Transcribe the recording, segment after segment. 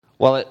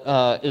While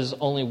it is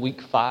only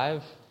week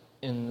 5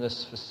 in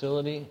this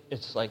facility,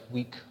 it's like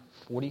week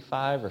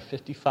 45 or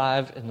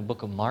 55 in the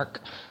book of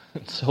Mark.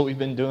 So we've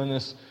been doing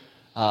this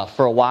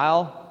for a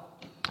while,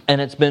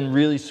 and it's been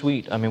really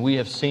sweet. I mean, we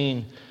have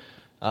seen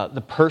the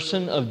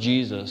person of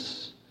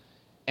Jesus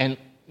and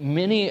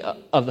many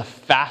of the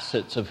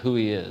facets of who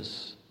he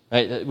is.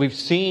 Right? We've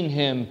seen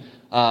him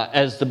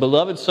as the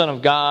beloved Son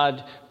of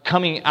God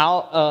coming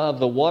out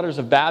of the waters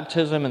of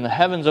baptism, and the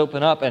heavens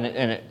open up,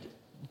 and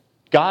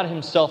God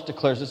himself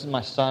declares, "This is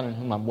my Son in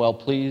whom I'm well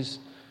pleased."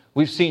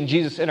 We've seen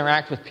Jesus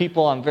interact with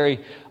people on very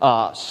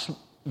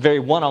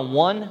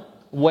one-on-one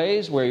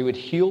ways where he would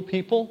heal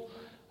people.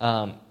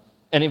 And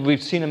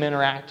we've seen him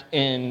interact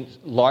in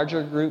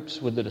larger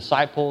groups with the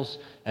disciples,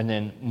 and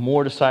then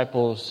more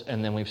disciples,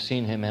 and then we've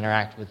seen him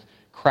interact with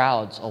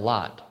crowds a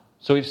lot.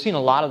 So we've seen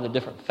a lot of the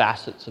different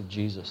facets of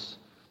Jesus.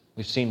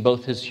 We've seen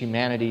both his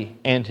humanity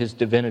and his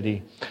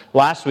divinity.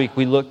 Last week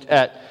we looked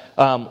at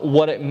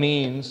what it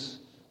means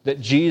that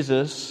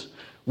Jesus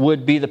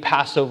would be the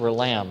Passover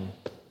lamb.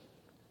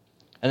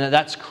 And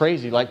that's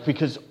crazy,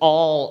 because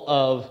all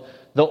of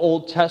the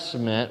Old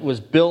Testament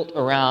was built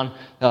around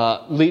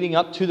leading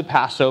up to the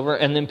Passover,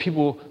 and then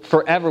people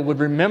forever would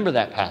remember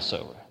that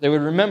Passover. They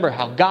would remember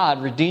how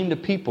God redeemed a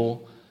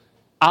people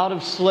out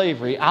of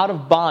slavery, out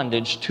of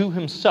bondage to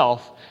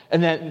himself,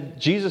 and that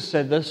Jesus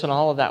said this, and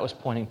all of that was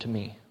pointing to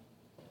me.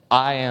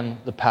 I am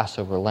the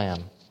Passover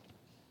lamb.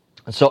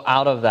 And so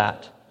out of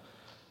that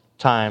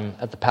time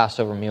at the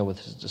Passover meal with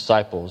his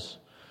disciples,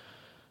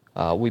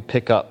 we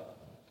pick up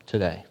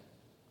today.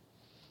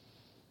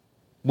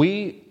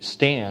 We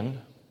stand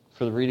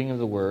for the reading of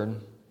the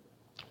Word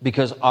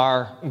because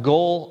our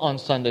goal on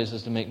Sundays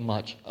is to make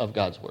much of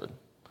God's Word.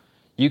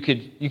 You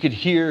could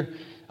hear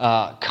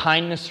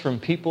kindness from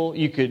people.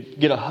 You could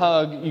get a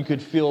hug. You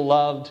could feel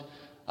loved.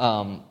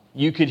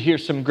 You could hear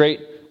some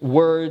great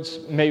words,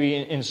 maybe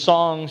in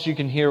songs. You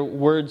can hear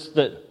words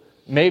that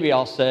maybe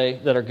I'll say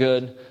that are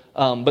good.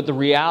 But the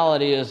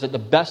reality is that the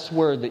best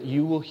word that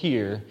you will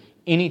hear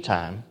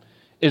anytime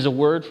is a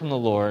word from the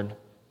Lord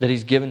that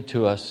he's given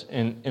to us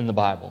in the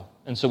Bible.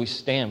 And so we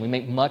stand. We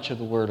make much of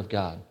the Word of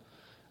God.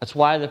 That's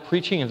why the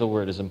preaching of the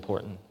Word is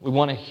important. We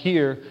want to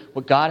hear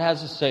what God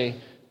has to say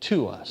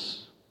to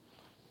us.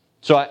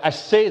 So I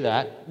say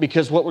that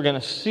because what we're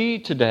going to see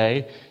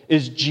today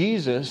is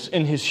Jesus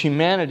in his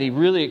humanity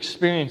really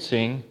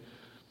experiencing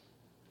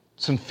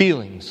some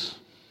feelings,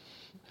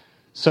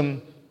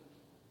 some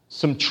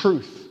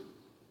truth.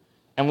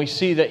 And we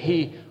see that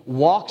he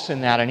walks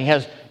in that, and he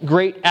has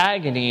great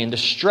agony and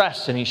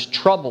distress, and he's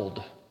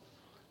troubled.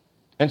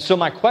 And so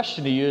my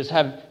question to you is,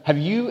 have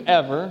you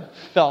ever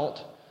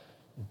felt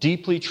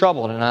deeply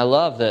troubled? And I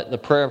love that the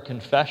prayer of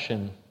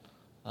confession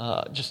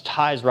just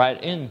ties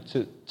right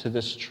into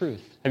this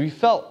truth. Have you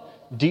felt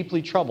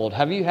deeply troubled?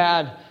 Have you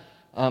had,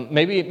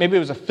 maybe it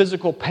was a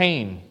physical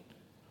pain.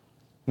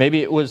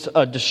 Maybe it was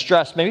a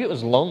distress. Maybe it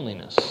was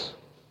loneliness.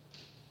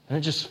 And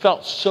it just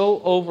felt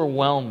so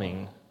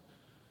overwhelming.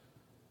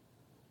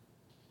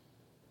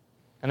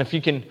 And if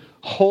you can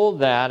hold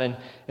that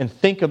and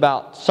think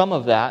about some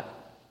of that,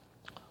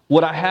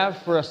 what I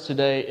have for us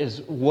today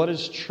is what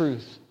is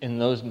truth in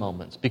those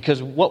moments.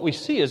 Because what we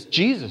see is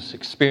Jesus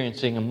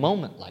experiencing a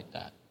moment like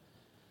that.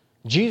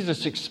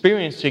 Jesus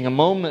experiencing a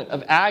moment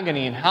of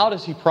agony, and how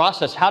does he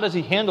process? How does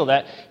he handle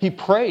that? He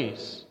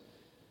prays.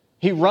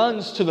 He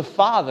runs to the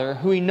Father,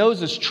 who he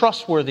knows is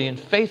trustworthy and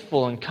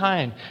faithful and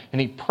kind,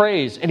 and he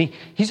prays. And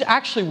he's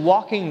actually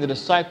walking the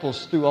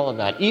disciples through all of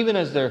that. Even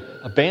as they're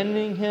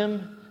abandoning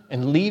him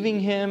and leaving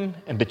him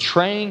and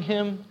betraying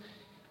him,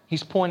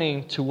 he's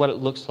pointing to what it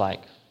looks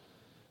like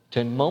to,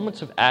 in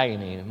moments of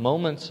agony, in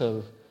moments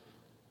of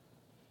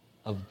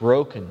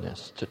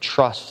brokenness, to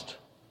trust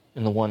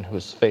in the one who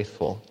is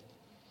faithful.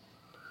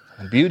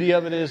 The beauty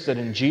of it is that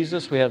in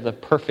Jesus we have the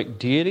perfect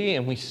deity,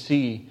 and we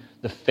see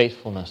the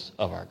faithfulness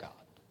of our God.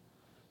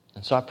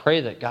 And so I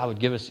pray that God would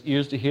give us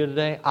ears to hear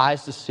today,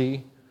 eyes to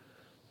see,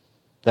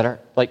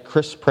 that like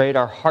Chris prayed,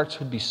 our hearts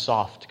would be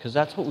soft, because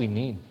that's what we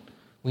need.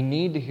 We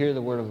need to hear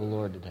the word of the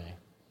Lord today.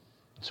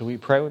 So will you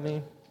pray with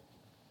me?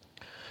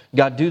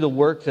 God, do the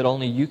work that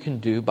only you can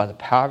do by the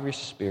power of your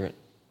Spirit.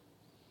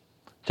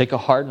 Take a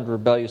hardened,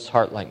 rebellious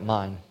heart like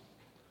mine.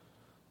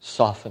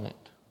 Soften it.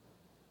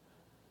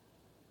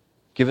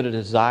 Give it a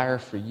desire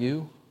for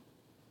you,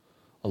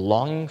 a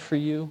longing for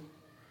you,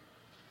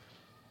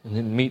 and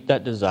then meet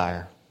that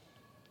desire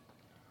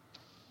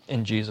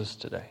in Jesus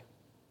today.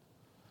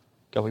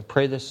 God, we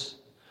pray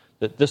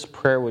that this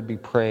prayer would be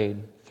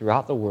prayed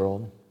throughout the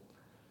world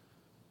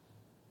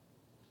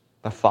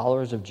by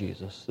followers of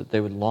Jesus, that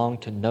they would long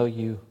to know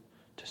you,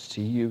 to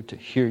see you, to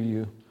hear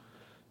you,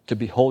 to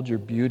behold your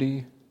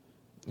beauty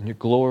and your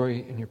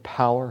glory and your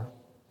power.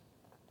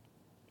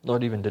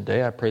 Lord, even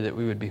today I pray that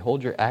we would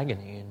behold your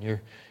agony and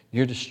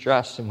your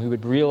distress, and we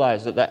would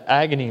realize that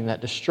agony and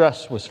that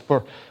distress was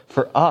for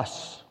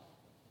us.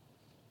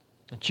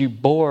 That you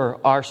bore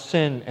our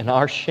sin and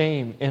our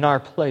shame in our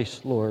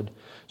place, Lord,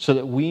 so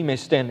that we may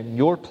stand in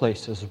your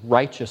place as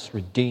righteous,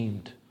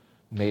 redeemed,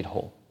 made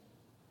whole.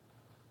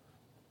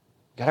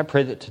 God, I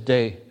pray that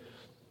today,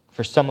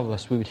 for some of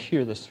us, we would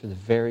hear this for the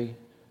very,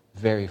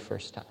 very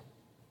first time.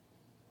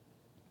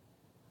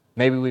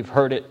 Maybe we've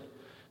heard it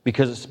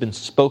because it's been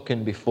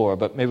spoken before,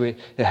 but maybe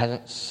it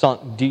hasn't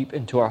sunk deep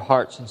into our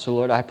hearts. And so,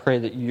 Lord, I pray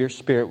that your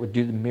Spirit would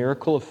do the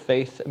miracle of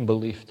faith and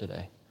belief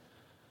today.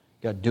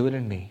 God, do it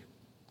in me.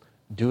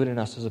 Do it in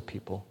us as a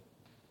people.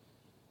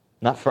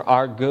 Not for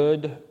our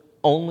good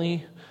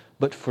only,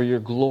 but for your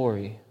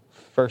glory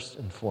first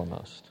and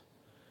foremost.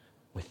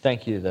 We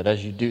thank you that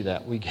as you do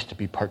that, we get to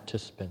be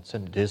participants,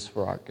 and it is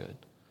for our good.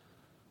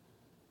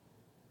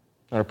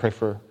 I want to pray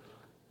for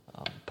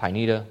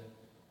Pineda.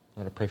 I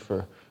want to pray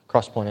for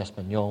Crosspoint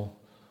Espanol.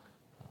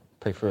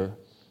 Pray for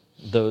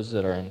those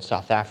that are in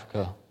South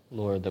Africa,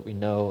 Lord, that we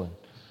know, and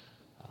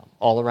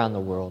all around the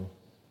world.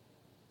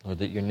 Lord,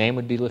 that your name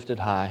would be lifted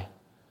high,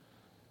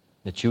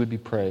 that you would be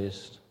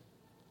praised,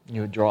 and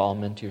you would draw all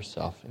men to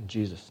yourself. In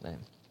Jesus'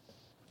 name,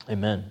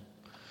 amen.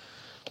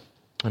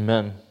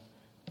 Amen.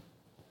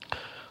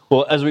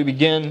 Well, as we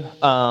begin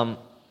our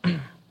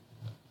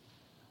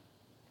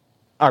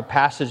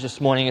passage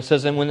this morning, it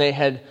says, and when they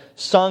had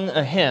sung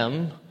a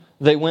hymn,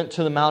 they went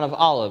to the Mount of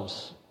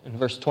Olives, in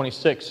verse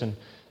 26. And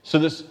so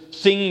this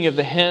singing of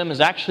the hymn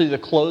is actually the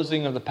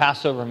closing of the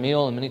Passover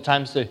meal, and many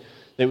times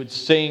they would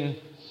sing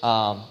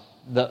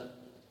the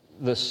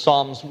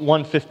Psalms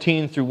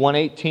 115 through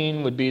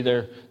 118 would be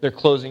their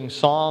closing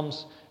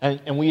psalms.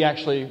 And we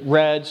actually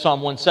read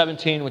Psalm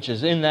 117, which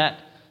is in that,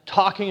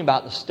 talking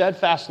about the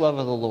steadfast love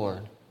of the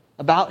Lord,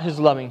 about His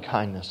loving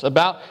kindness,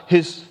 about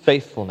His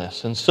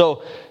faithfulness. And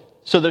so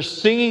they're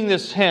singing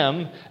this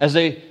hymn as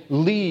they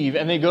leave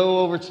and they go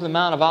over to the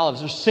Mount of Olives.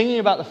 They're singing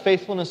about the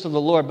faithfulness of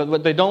the Lord, but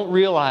what they don't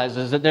realize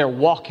is that they're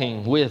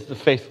walking with the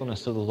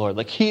faithfulness of the Lord.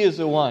 Like He is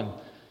the one.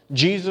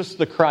 Jesus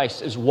the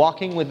Christ is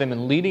walking with them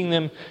and leading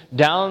them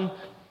down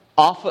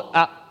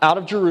out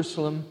of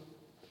Jerusalem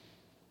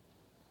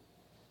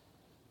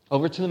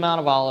over to the Mount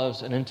of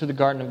Olives and into the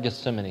Garden of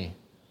Gethsemane.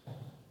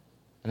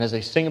 And as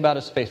they sing about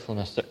His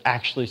faithfulness, they're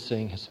actually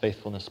seeing His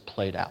faithfulness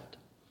played out.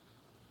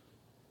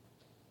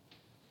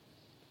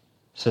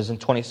 It says in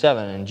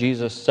 27, and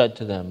Jesus said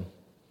to them,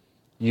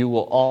 you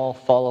will all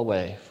fall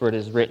away, for it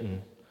is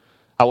written,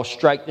 I will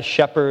strike the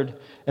shepherd,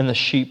 and the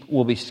sheep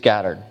will be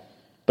scattered.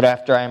 But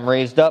after I am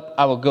raised up,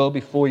 I will go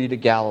before you to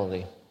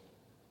Galilee.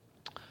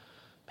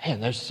 Man,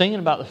 they're singing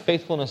about the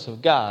faithfulness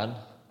of God.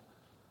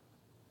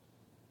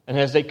 And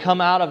as they come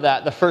out of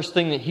that, the first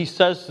thing that He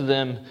says to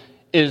them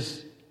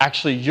is,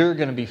 actually, you're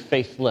going to be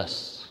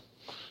faithless.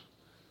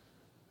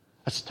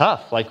 That's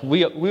tough. Like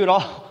we would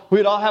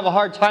all have a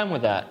hard time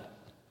with that.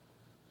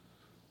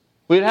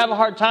 We'd have a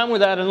hard time with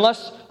that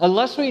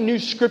unless we knew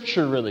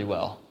Scripture really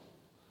well.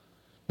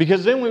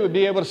 Because then we would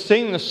be able to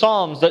sing the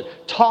Psalms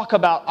that talk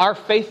about our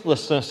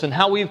faithlessness and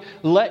how we've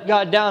let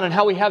God down and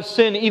how we have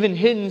sin, even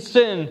hidden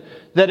sin,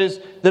 that is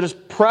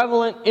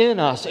prevalent in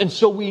us. And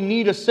so we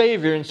need a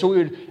Savior. And so we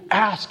would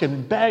ask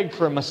and beg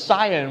for a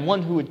Messiah and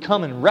one who would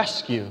come and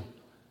rescue.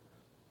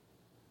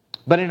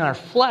 But in our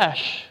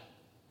flesh,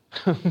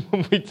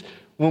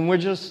 when we're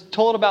just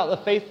told about the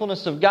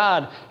faithfulness of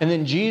God, and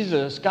then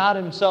Jesus, God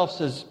Himself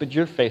says, but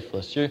you're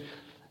faithless.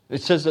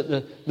 It says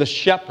that the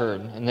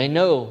shepherd, and they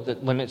know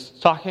that when it's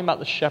talking about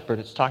the shepherd,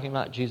 it's talking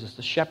about Jesus.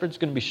 The shepherd's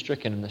going to be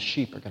stricken and the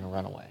sheep are going to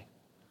run away.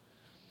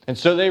 And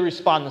so they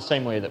respond the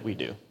same way that we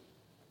do.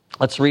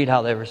 Let's read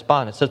how they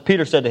respond. It says,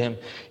 Peter said to him,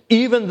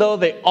 even though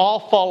they all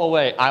fall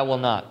away, I will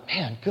not.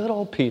 Man, good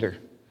old Peter.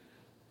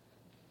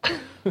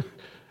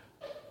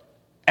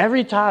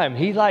 Every time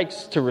he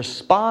likes to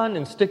respond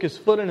and stick his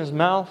foot in his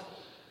mouth.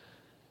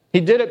 He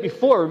did it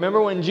before.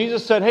 Remember when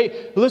Jesus said,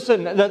 hey,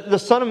 listen, the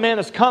Son of Man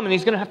has come and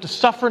He's going to have to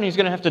suffer and He's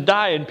going to have to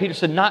die. And Peter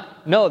said,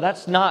 no,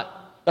 that's not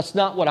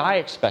what I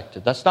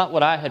expected. That's not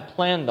what I had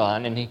planned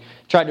on. And he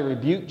tried to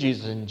rebuke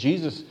Jesus. And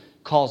Jesus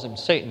calls him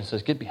Satan and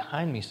says, get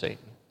behind me,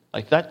 Satan.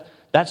 Like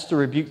that's the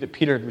rebuke that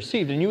Peter had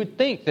received. And you would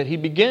think that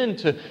he'd begin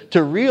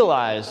to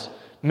realize,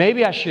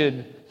 maybe I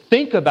should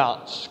think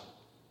about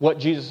what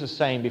Jesus is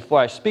saying before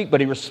I speak,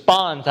 but he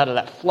responds out of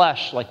that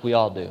flesh like we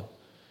all do.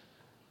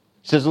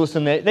 He says,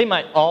 listen, they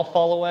might all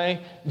fall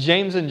away.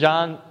 James and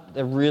John,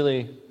 they're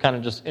really kind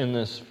of just in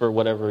this for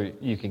whatever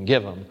you can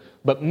give them.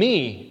 But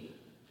me,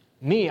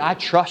 I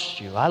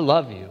trust you. I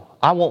love you.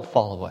 I won't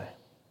fall away.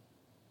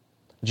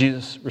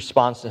 Jesus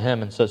responds to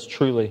him and says,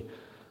 truly,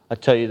 I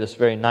tell you this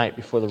very night,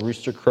 before the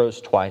rooster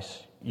crows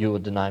twice, you will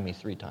deny me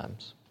 3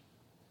 times.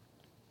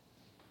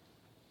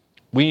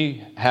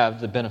 We have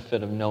the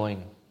benefit of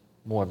knowing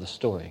more of the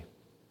story.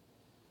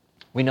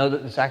 We know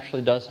that this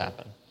actually does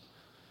happen.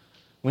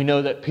 We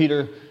know that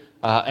Peter,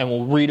 and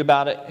we'll read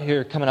about it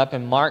here coming up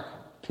in Mark,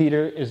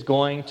 Peter is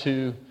going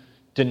to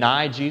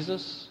deny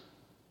Jesus.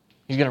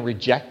 He's going to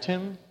reject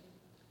Him.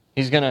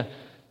 He's going to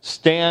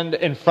stand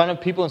in front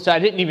of people and say, I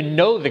didn't even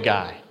know the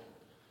guy.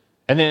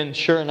 And then,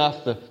 sure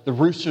enough, the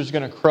rooster's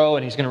going to crow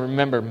and he's going to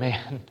remember,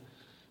 man,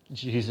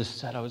 Jesus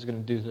said I was going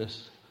to do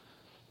this.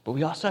 But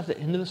we also have the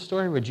end of the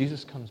story where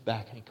Jesus comes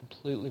back and He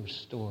completely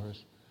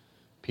restores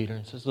Peter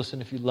and says,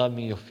 listen, if you love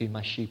me, you'll feed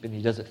my sheep. And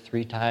He does it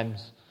 3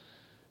 times.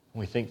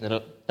 We think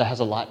that that has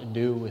a lot to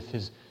do with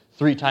his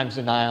 3 times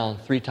denial,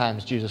 and 3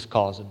 times Jesus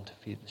calls him to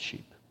feed the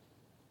sheep.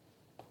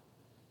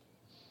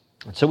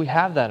 And so we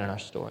have that in our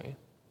story.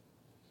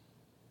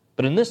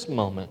 But in this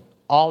moment,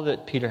 all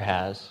that Peter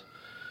has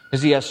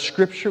is he has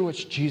scripture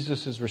which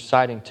Jesus is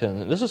reciting to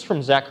him. This is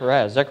from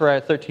Zechariah.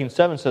 Zechariah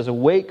 13:7 says,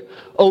 "Awake,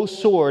 O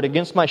sword,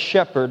 against my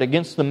shepherd,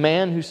 against the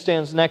man who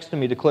stands next to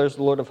me, declares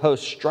the Lord of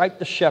hosts. Strike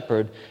the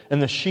shepherd,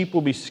 and the sheep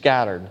will be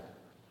scattered.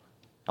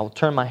 I will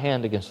turn my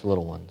hand against the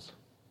little ones."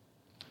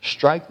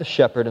 Strike the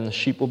shepherd, and the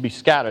sheep will be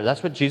scattered.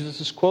 That's what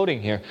Jesus is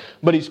quoting here.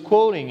 But he's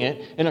quoting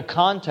it in a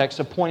context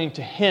of pointing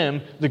to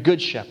him, the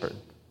good shepherd,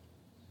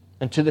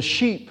 and to the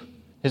sheep,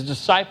 his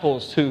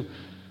disciples, who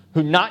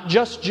not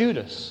just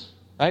Judas.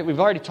 Right?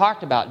 We've already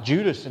talked about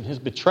Judas and his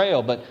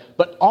betrayal,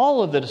 but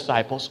all of the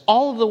disciples,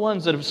 all of the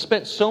ones that have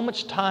spent so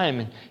much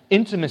time in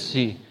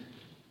intimacy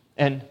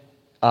and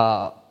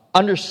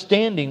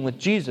understanding with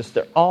Jesus,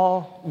 they're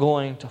all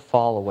going to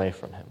fall away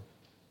from him.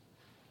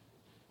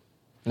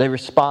 They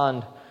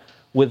respond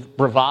with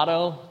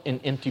bravado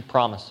and empty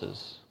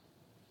promises.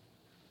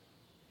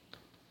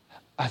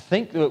 I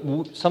think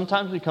that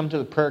sometimes we come to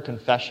the prayer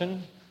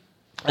confession,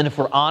 and if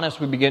we're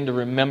honest, we begin to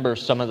remember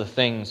some of the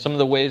things, some of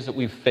the ways that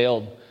we've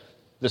failed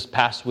this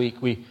past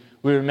week. We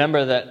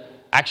remember that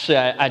actually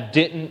I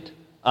didn't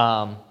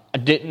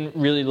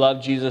really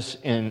love Jesus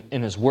in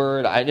his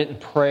word. I didn't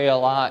pray a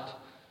lot.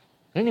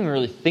 I didn't even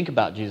really think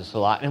about Jesus a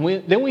lot. And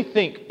then we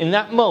think, in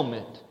that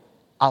moment,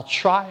 I'll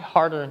try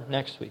harder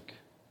next week.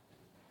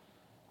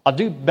 I'll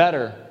do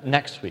better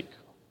next week.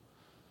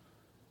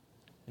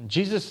 And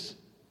Jesus,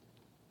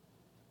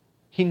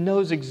 he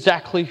knows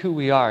exactly who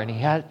we are, and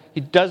he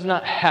does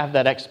not have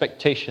that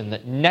expectation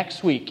that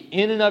next week,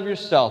 in and of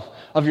yourself,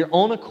 of your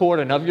own accord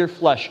and of your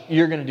flesh,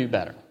 you're going to do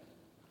better.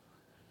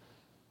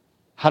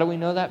 How do we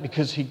know that?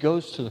 Because he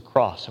goes to the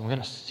cross, and we're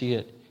going to see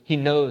it. He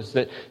knows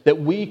that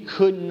we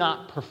could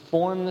not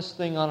perform this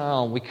thing on our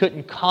own. We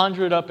couldn't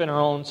conjure it up in our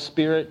own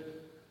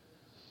spirit,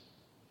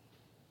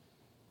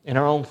 in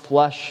our own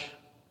flesh.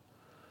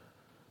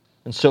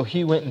 And so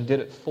he went and did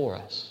it for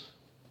us.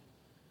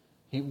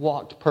 He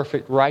walked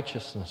perfect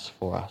righteousness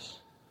for us.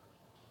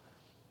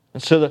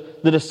 And so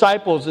the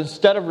disciples,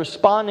 instead of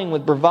responding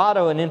with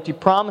bravado and empty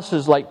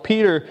promises like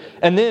Peter,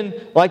 and then,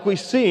 like we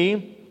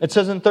see, it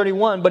says in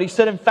 31, "But he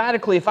said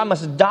emphatically, 'If I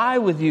must die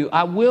with you,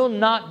 I will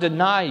not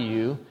deny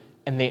you.'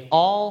 And they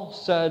all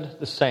said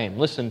the same."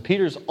 Listen,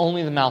 Peter's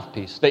only the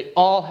mouthpiece. They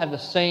all had the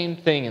same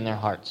thing in their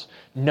hearts.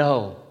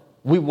 "No,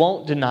 we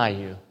won't deny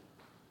you.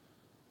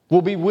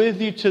 We'll be with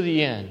you to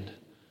the end."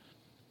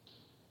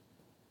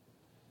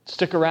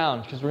 Stick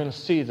around, because we're going to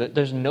see that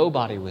there's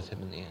nobody with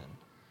him in the end.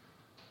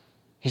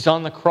 He's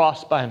on the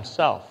cross by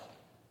himself,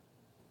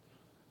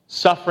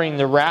 suffering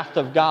the wrath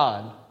of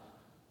God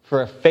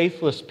for a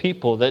faithless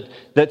people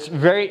that's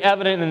very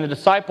evident in the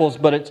disciples,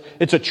 but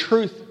it's a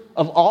truth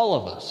of all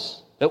of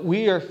us, that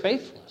we are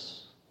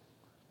faithless.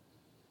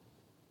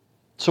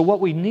 So what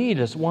we need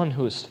is one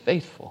who is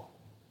faithful.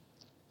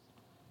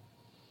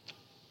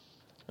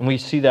 And we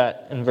see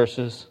that in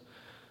verses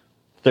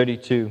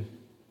 32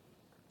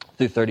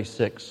 through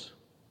 36.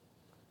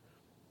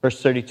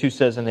 Verse 32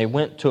 says, "And they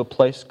went to a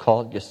place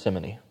called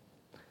Gethsemane.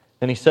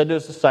 And he said to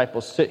his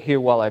disciples, 'Sit here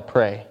while I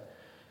pray.'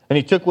 And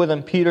he took with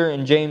him Peter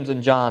and James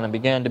and John and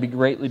began to be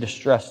greatly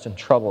distressed and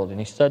troubled. And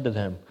he said to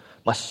them,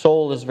 'My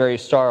soul is very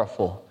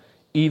sorrowful,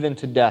 even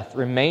to death.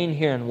 Remain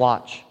here and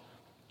watch.'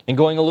 And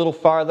going a little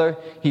farther,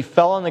 he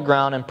fell on the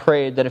ground and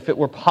prayed that if it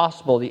were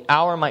possible, the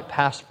hour might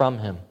pass from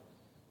him.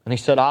 And he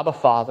said, 'Abba,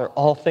 Father,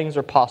 all things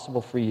are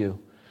possible for you.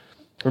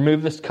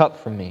 Remove this cup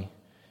from me.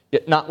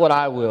 Yet not what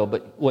I will,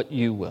 but what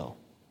you will.'"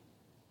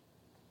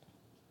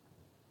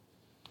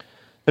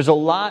 There's a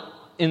lot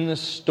in this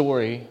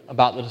story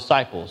about the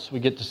disciples. We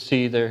get to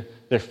see they're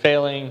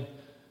failing,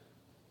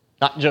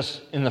 not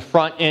just in the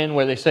front end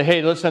where they say,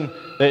 "Hey, listen,"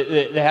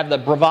 they have the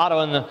bravado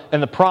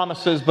and the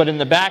promises, but in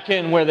the back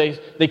end where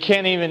they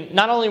can't even,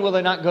 not only will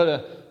they not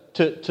go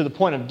to the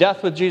point of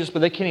death with Jesus, but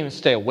they can't even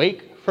stay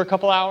awake for a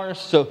couple hours.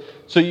 So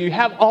you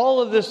have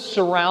all of this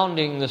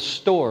surrounding the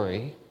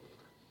story.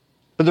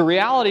 But the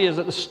reality is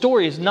that the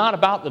story is not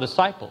about the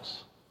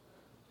disciples.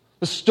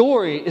 The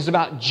story is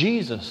about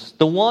Jesus,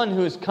 the one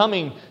who is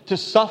coming to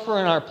suffer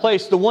in our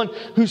place, the one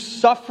whose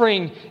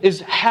suffering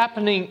is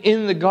happening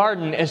in the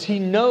garden as he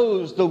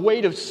knows the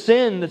weight of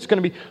sin that's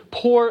going to be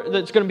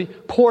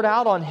poured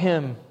out on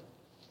him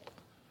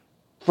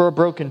for a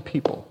broken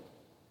people.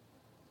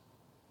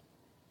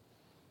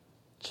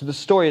 So the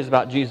story is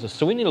about Jesus.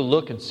 So we need to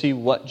look and see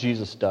what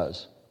Jesus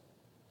does.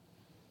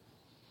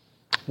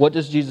 What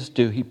does Jesus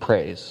do? He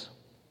prays.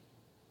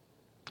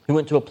 He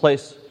went to a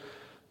place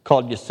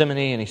called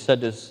Gethsemane, and he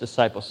said to his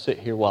disciples, "Sit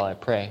here while I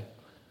pray."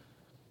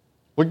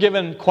 We're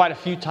given quite a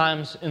few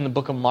times in the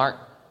book of Mark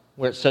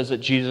where it says that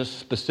Jesus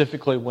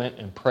specifically went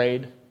and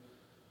prayed.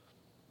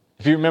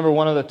 If you remember,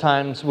 one of the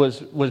times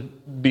was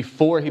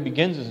before he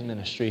begins his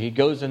ministry. He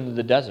goes into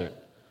the desert.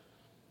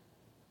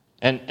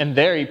 And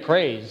there he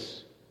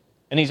prays.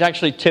 And he's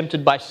actually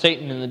tempted by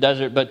Satan in the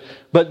desert. But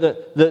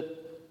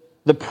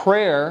the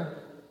prayer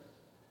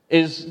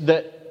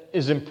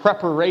is in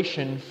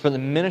preparation for the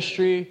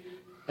ministry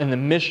and the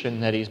mission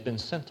that he's been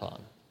sent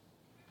on.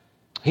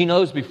 He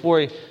knows before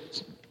he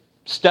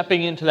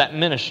stepping into that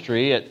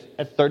ministry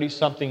at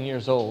 30-something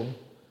years old,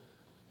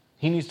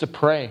 he needs to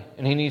pray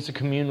and he needs to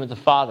commune with the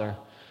Father.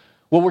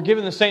 Well, we're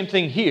given the same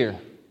thing here.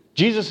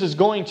 Jesus is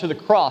going to the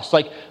cross.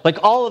 Like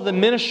all of the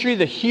ministry,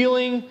 the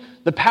healing,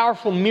 the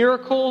powerful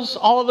miracles,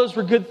 all of those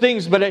were good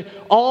things, but it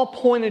all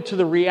pointed to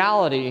the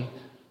reality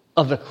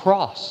of the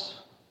cross.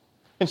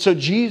 And so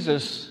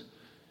Jesus,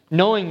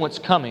 knowing what's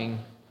coming,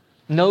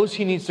 knows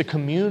he needs to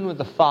commune with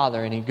the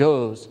Father, and he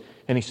goes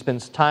and he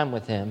spends time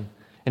with him,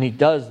 and he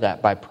does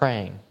that by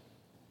praying.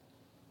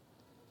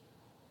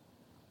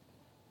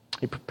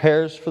 He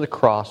prepares for the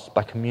cross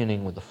by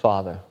communing with the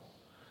Father.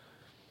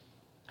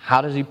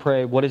 How does he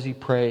pray? What does he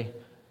pray?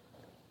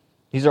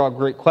 These are all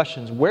great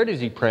questions. Where does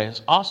he pray?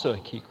 It's also a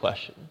key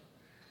question.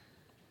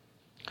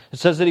 It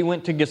says that he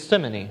went to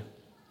Gethsemane.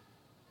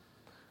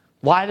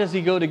 Why does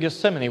he go to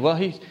Gethsemane? Well,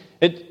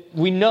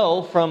 we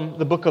know from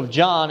the book of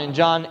John, in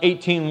John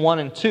 18:1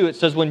 and 2, it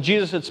says, when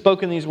Jesus had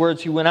spoken these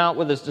words, he went out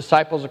with his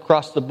disciples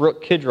across the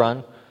brook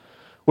Kidron,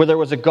 where there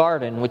was a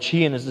garden, which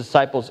he and his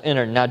disciples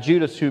entered. Now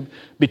Judas, who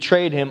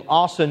betrayed him,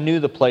 also knew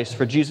the place,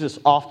 for Jesus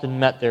often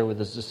met there with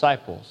his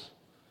disciples.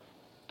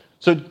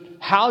 So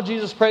how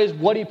Jesus prays,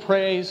 what he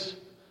prays,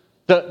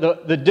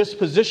 the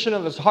disposition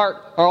of his heart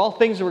are all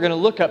things that we're going to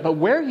look at. But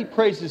where he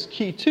prays is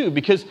key too,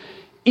 because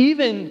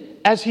even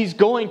as he's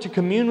going to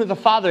commune with the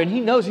Father, and he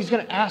knows he's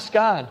going to ask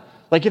God,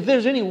 like, if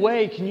there's any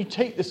way, can you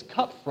take this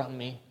cup from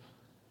me?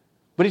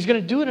 But he's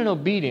going to do it in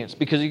obedience,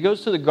 because he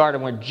goes to the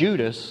garden where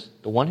Judas,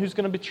 the one who's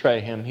going to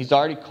betray him, he's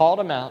already called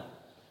him out.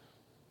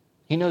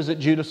 He knows that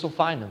Judas will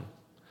find him.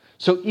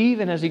 So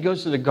even as he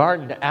goes to the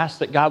garden to ask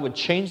that God would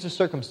change the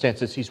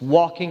circumstances, he's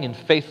walking in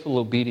faithful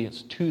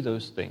obedience to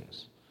those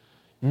things,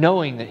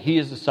 knowing that he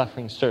is the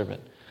suffering servant,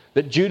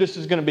 that Judas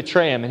is going to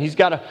betray him, and he's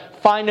got to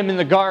find him in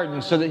the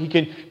garden so that he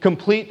can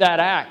complete that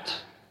act.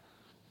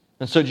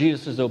 And so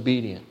Jesus is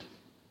obedient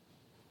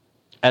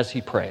as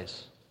he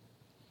prays.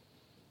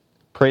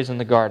 Prays in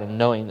the garden,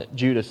 knowing that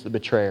Judas, the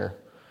betrayer,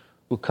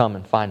 will come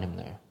and find him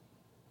there.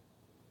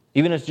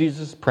 Even as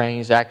Jesus is praying,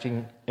 he's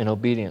acting in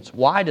obedience.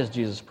 Why does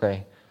Jesus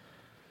pray?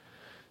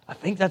 I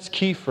think that's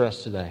key for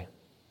us today.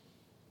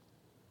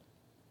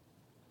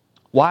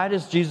 Why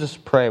does Jesus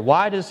pray?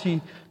 Why does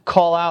he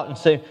call out and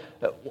say,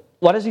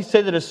 why does he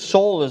say that his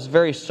soul is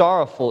very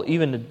sorrowful,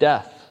 even to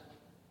death?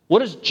 What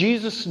does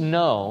Jesus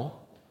know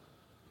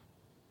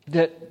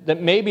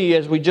that maybe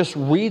as we just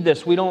read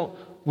this, we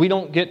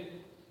don't get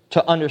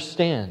to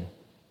understand?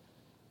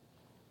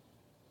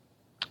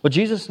 Well,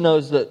 Jesus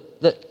knows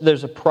that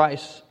there's a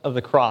price of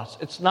the cross.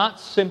 It's not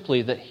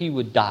simply that he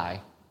would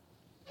die.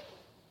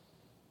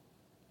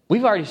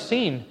 We've already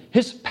seen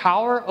his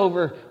power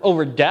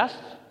over death.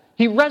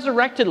 He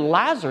resurrected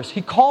Lazarus.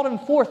 He called him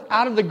forth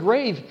out of the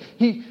grave.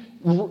 He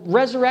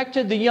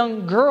resurrected the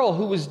young girl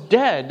who was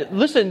dead.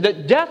 Listen,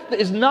 that death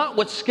is not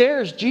what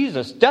scares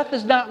Jesus. Death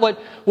is not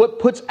what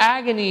puts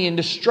agony and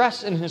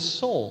distress in his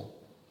soul.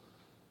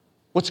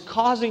 What's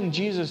causing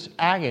Jesus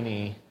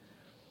agony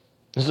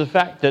is the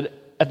fact that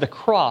at the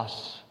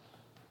cross,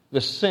 the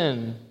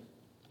sin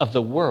of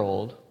the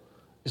world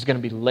is going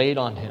to be laid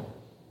on him.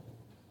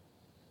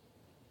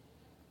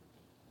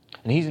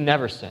 And he's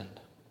never sinned.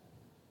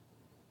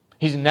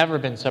 He's never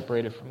been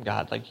separated from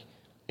God like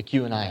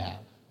you and I have.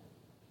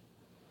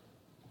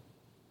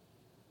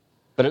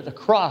 But at the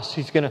cross,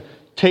 he's going to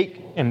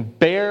take and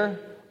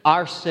bear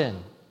our sin.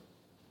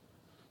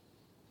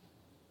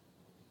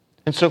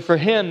 And so for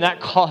him, that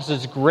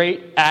causes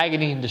great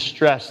agony and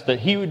distress, that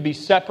he would be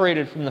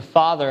separated from the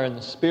Father and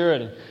the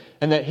Spirit,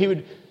 and that he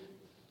would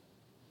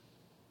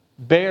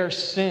bear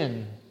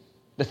sin,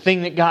 the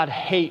thing that God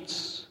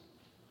hates,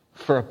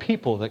 for a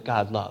people that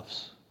God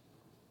loves.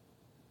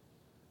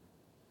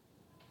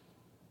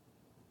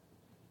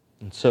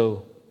 And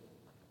so,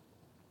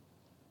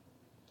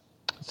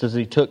 it says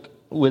he took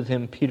with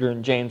him Peter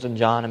and James and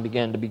John and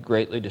began to be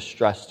greatly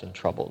distressed and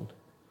troubled.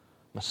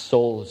 My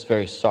soul is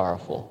very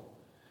sorrowful.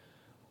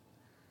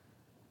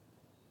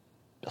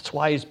 That's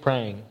why he's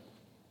praying.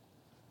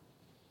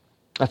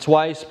 That's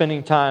why he's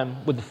spending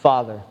time with the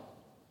Father,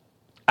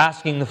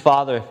 asking the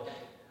Father,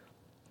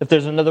 if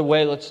there's another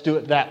way, let's do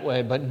it that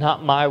way, but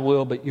not my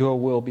will, but your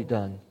will be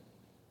done.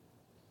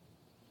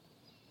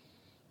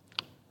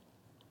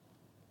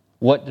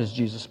 What does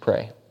Jesus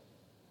pray?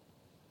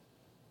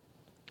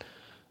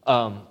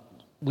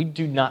 We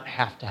do not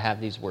have to have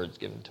these words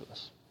given to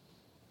us.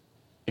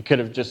 It could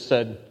have just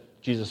said,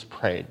 Jesus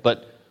prayed,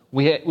 but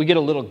we get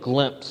a little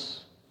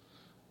glimpse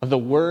of the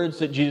words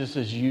that Jesus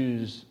has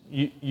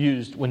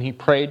used when he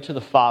prayed to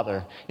the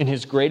Father in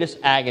his greatest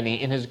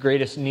agony, in his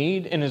greatest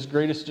need, in his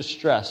greatest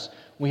distress.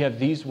 We have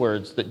these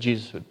words that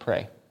Jesus would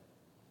pray.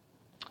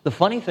 The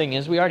funny thing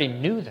is, we already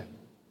knew them.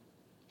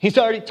 He's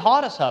already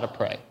taught us how to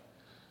pray.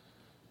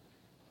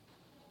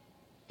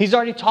 He's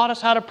already taught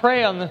us how to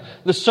pray on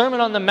the Sermon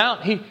on the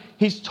Mount.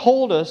 He's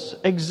told us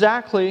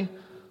exactly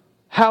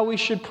how we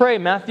should pray.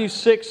 Matthew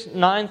 6,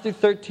 9 through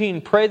 13.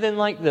 Pray then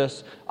like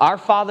this: Our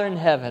Father in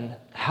heaven,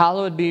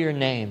 hallowed be your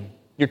name.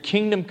 Your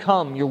kingdom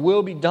come, your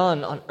will be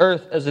done on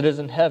earth as it is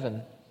in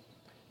heaven.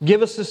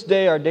 Give us this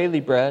day our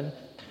daily bread,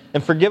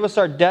 and forgive us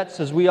our debts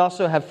as we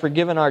also have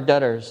forgiven our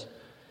debtors.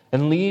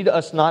 And lead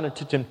us not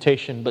into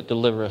temptation, but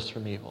deliver us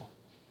from evil.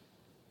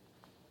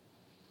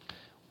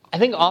 I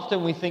think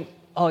often we think,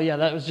 oh yeah,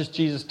 that was just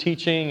Jesus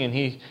teaching, and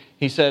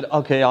he said,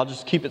 okay, I'll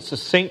just keep it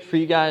succinct for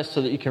you guys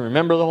so that you can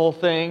remember the whole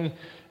thing,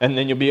 and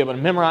then you'll be able to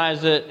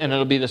memorize it, and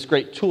it'll be this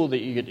great tool that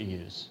you get to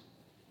use.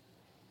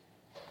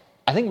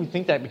 I think we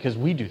think that because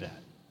we do that.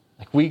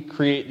 Like we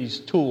create these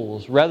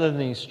tools rather than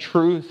these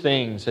true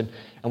things, and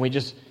we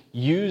just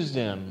use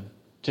them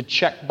to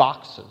check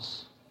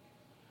boxes.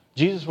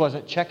 Jesus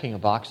wasn't checking a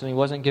box, and He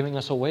wasn't giving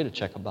us a way to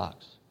check a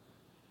box.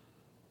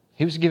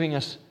 He was giving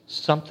us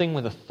something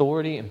with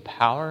authority and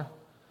power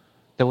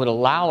that would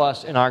allow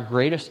us in our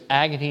greatest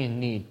agony and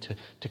need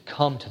to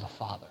come to the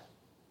Father,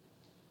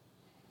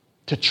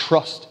 to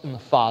trust in the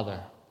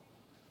Father,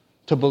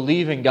 to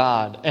believe in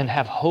God and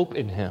have hope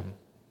in Him.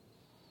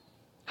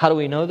 How do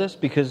we know this?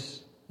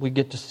 Because we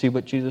get to see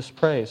what Jesus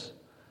prays.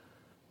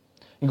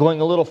 And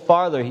going a little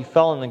farther, He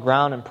fell on the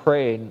ground and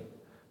prayed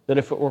that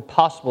if it were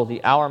possible,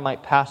 the hour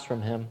might pass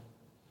from Him.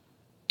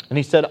 And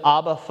He said,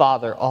 Abba,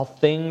 Father, all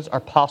things are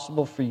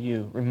possible for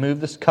you.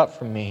 Remove this cup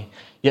from me,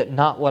 yet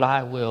not what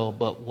I will,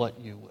 but what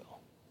you will.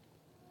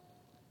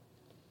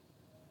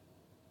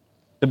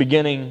 The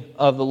beginning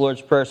of the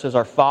Lord's Prayer says,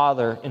 Our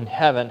Father in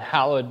heaven,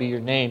 hallowed be your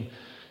name.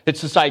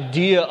 It's this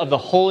idea of the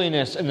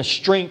holiness and the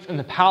strength and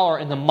the power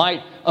and the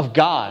might of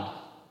God.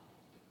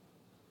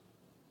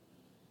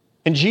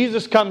 And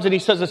Jesus comes and He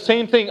says the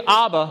same thing,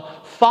 Abba,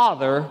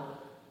 Father.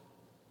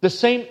 The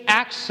same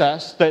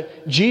access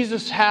that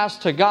Jesus has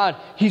to God,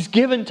 He's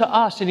given to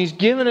us, and He's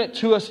given it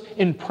to us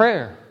in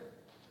prayer.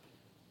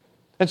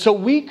 And so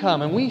we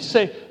come and we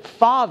say,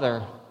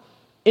 Father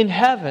in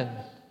heaven,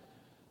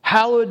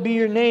 hallowed be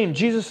your name.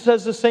 Jesus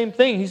says the same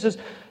thing. He says,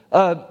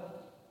 Abba,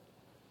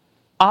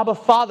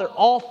 Father,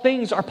 all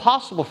things are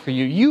possible for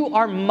you. You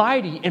are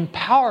mighty and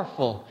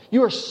powerful.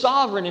 You are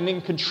sovereign and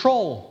in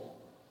control.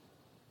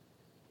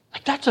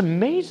 Like, that's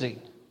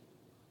amazing.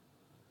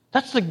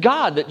 That's the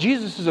God that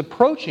Jesus is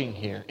approaching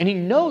here. And He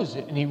knows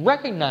it and He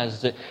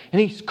recognizes it. And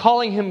He's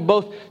calling Him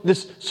both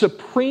this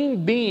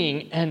supreme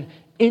being and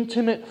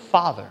intimate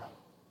Father.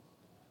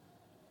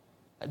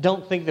 I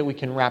don't think that we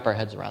can wrap our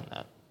heads around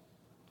that.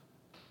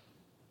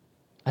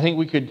 I think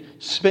we could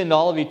spend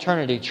all of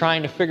eternity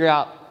trying to figure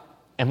out,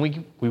 and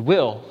we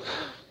will,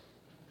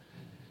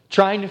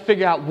 trying to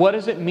figure out what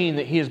does it mean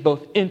that He is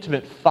both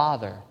intimate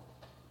Father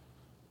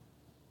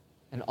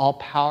and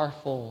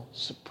all-powerful,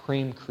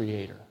 supreme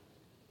Creator.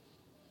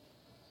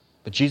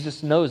 But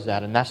Jesus knows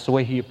that, and that's the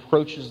way He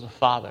approaches the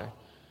Father.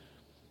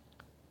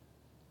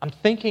 I'm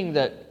thinking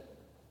that,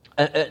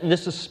 and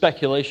this is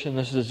speculation,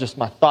 this is just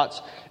my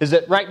thoughts, is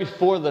that right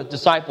before the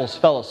disciples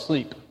fell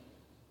asleep,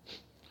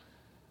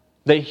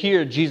 they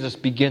hear Jesus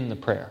begin the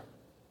prayer.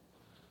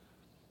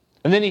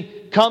 And then He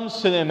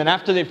comes to them, and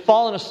after they've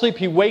fallen asleep,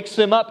 He wakes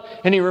them up,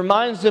 and He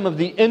reminds them of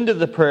the end of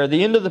the prayer.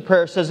 The end of the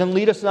prayer says, and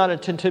lead us not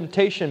into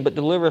temptation, but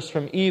deliver us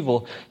from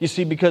evil. You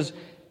see, because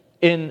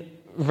in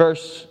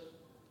verse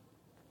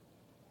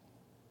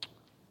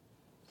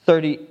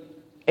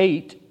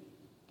 38,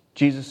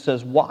 Jesus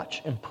says,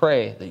 watch and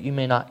pray that you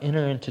may not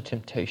enter into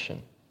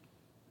temptation.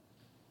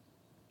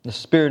 The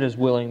spirit is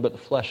willing, but the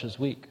flesh is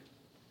weak.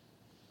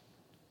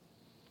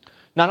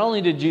 Not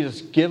only did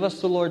Jesus give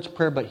us the Lord's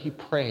Prayer, but He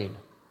prayed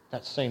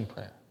that same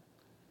prayer.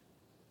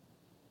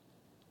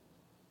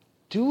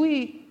 Do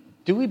we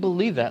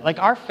believe that? Like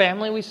our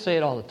family, we say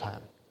it all the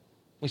time.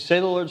 We say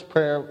the Lord's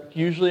Prayer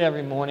usually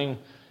every morning.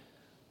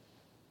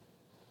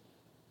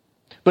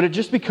 But it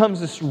just becomes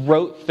this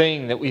rote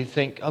thing that we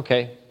think,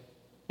 okay,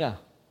 yeah.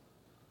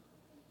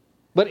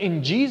 But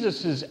in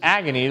Jesus'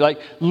 agony, like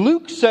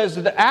Luke says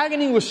that the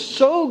agony was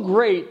so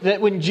great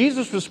that when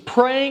Jesus was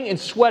praying and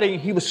sweating,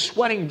 He was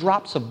sweating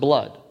drops of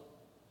blood.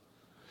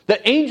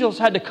 The angels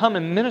had to come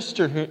and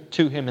minister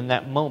to Him in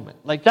that moment.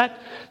 Like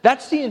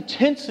that's the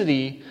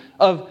intensity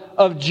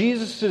of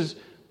Jesus'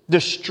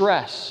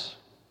 distress.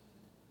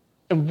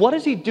 And what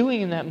is He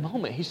doing in that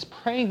moment? He's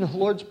praying the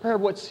Lord's Prayer,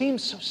 what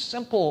seems so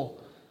simple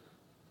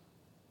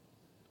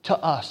to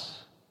us.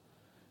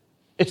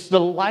 It's the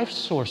life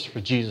source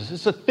for Jesus.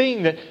 It's the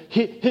thing that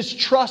His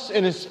trust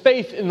and His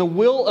faith in the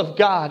will of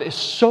God is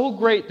so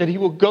great that He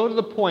will go to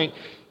the point,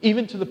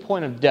 even to the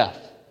point of death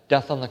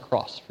on the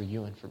cross for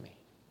you and for me.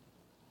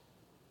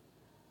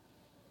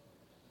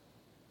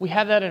 We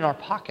have that in our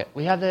pocket.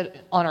 We have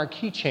that on our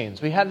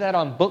keychains. We have that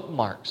on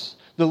bookmarks.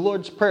 The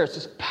Lord's Prayer is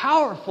this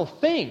powerful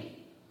thing.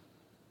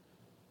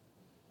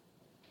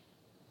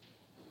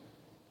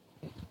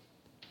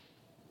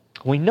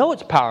 We know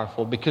it's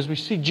powerful because we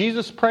see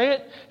Jesus pray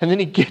it, and then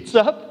He gets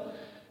up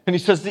and He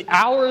says, the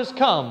hour has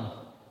come.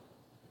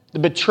 The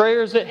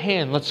betrayer is at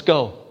hand. Let's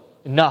go.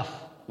 Enough.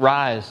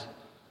 Rise.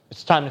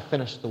 It's time to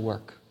finish the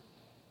work.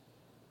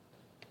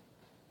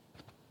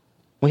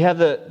 We have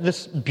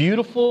this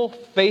beautiful,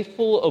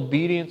 faithful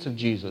obedience of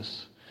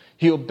Jesus.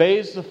 He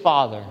obeys the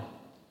Father.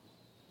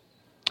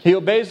 He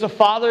obeys the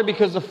Father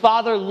because the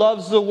Father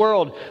loves the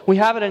world. We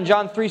have it in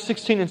John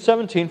 3:16 and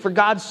 17. For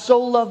God so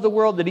loved the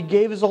world that He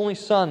gave His only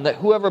Son, that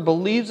whoever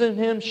believes in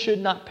Him should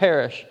not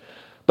perish,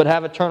 but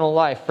have eternal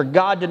life. For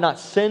God did not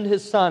send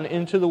His Son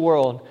into the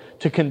world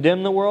to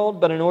condemn the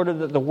world, but in order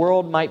that the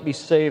world might be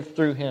saved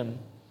through Him.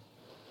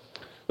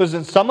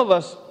 Listen, some of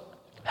us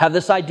have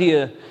this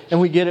idea, and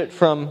we get it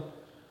from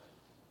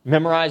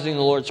memorizing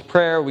the Lord's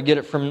Prayer. We get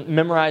it from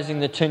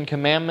memorizing the Ten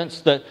Commandments,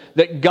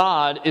 that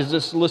God is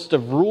this list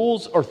of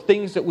rules or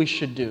things that we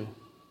should do.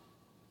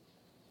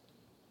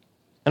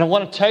 And I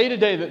want to tell you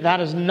today that that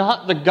is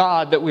not the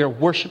God that we are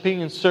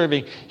worshiping and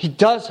serving. He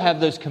does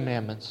have those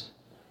commandments.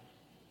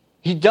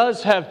 He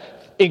does have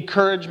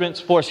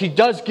encouragements for us. He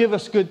does give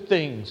us good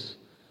things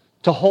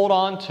to hold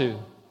on to.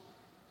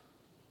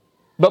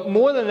 But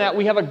more than that,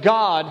 we have a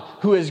God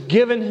who has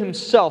given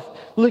Himself.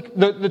 Look,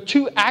 the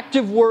two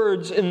active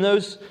words in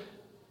those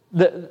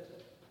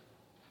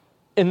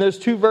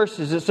two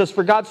verses, it says,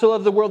 for God so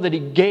loved the world that He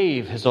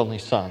gave His only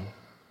Son.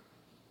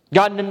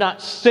 God did not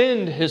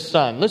send His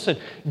Son. Listen,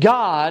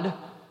 God,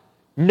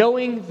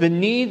 knowing the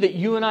need that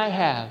you and I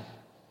have,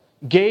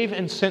 gave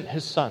and sent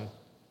His Son.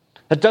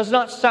 That does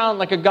not sound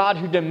like a God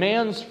who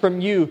demands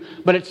from you,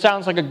 but it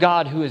sounds like a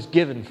God who has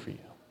given for you.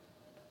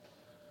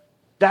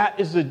 That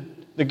is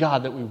the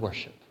God that we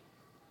worship.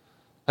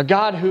 A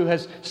God who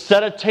has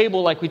set a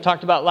table like we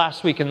talked about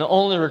last week, and the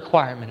only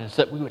requirement is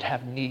that we would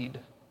have need.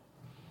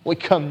 We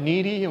come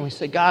needy and we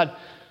say, God,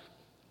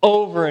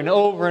 over and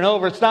over and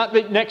over. It's not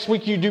that next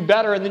week you do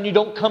better and then you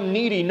don't come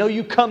needy. No,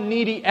 you come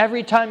needy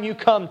every time you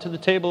come to the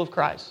table of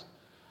Christ.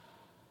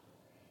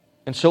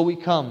 And so we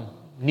come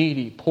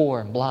needy, poor,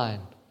 and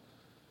blind.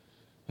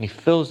 And He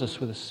fills us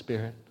with His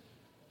Spirit,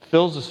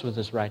 fills us with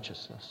His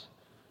righteousness,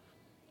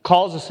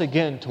 calls us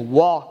again to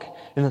walk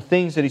in the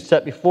things that He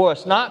set before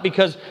us, not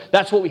because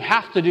that's what we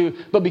have to do,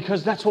 but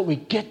because that's what we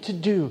get to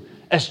do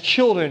as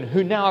children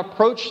who now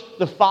approach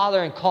the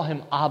Father and call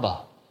Him Abba.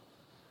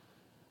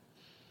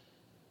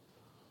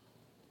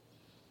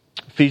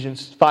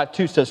 Ephesians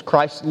 5:2 says,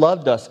 Christ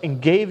loved us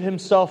and gave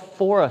Himself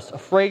for us, a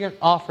fragrant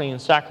offering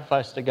and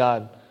sacrifice to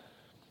God.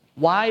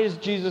 Why is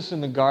Jesus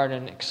in the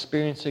garden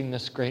experiencing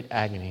this great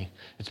agony?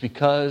 It's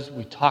because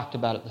we talked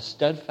about it, the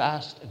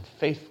steadfast and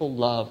faithful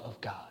love of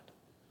God.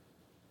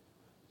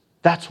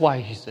 That's why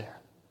He's there.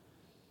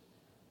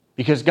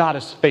 Because God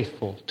is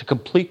faithful to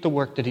complete the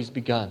work that He's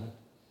begun.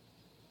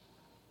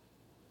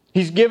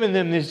 He's given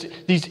them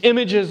these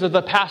images of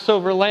the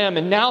Passover lamb,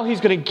 and now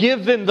He's going to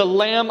give them the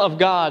Lamb of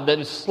God that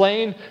is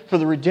slain for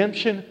the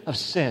redemption of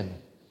sin.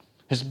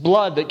 His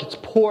blood that gets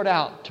poured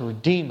out to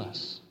redeem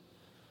us.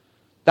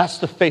 That's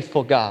the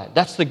faithful God.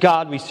 That's the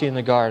God we see in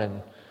the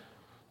garden.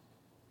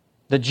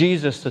 The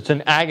Jesus that's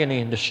in agony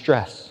and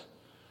distress.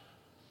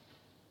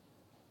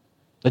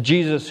 The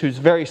Jesus who's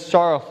very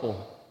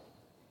sorrowful.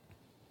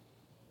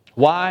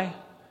 Why?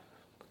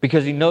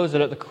 Because He knows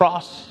that at the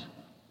cross,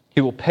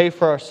 He will pay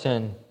for our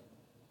sin.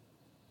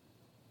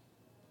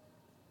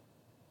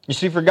 You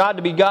see, for God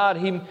to be God,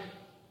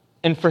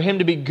 and for Him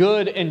to be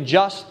good and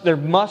just, there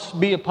must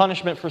be a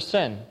punishment for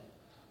sin.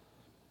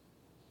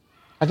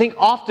 I think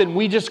often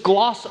we just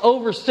gloss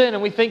over sin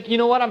and we think, you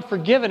know what, I'm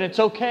forgiven, it's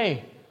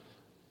okay.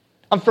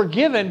 I'm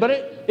forgiven, but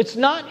it's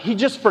not He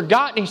just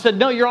forgot and He said,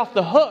 no, you're off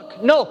the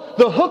hook. No,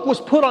 the hook was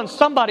put on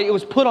somebody. It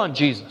was put on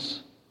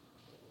Jesus.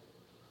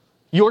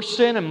 Your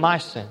sin and my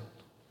sin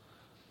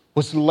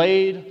was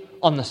laid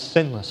on the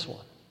sinless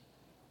one.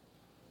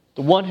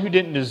 The one who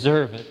didn't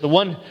deserve it. The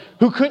one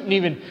who couldn't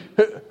even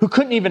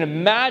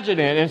imagine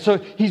it. And so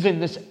He's in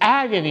this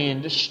agony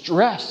and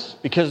distress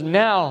because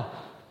now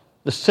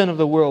the sin of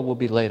the world will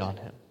be laid on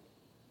Him.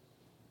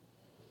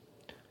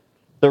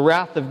 The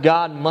wrath of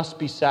God must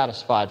be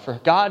satisfied. For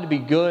God to be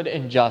good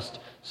and just,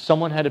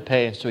 someone had to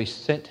pay, and so He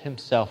sent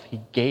Himself.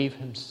 He gave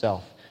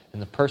Himself in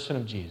the person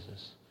of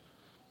Jesus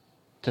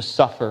to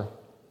suffer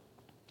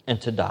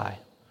and to die.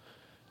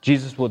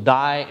 Jesus will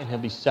die and He'll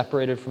be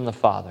separated from the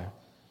Father.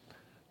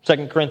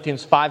 2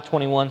 Corinthians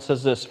 5:21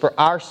 says this, for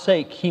our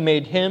sake He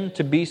made Him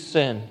to be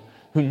sin,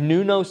 who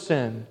knew no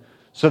sin,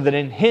 so that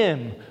in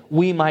Him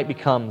we might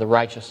become the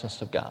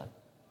righteousness of God.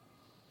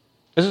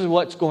 This is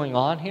what's going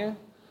on here.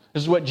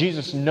 This is what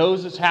Jesus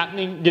knows is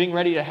happening, getting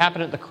ready to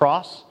happen at the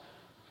cross.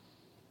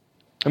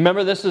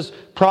 Remember, this is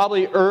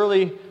probably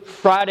early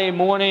Friday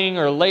morning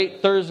or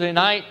late Thursday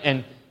night,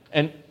 and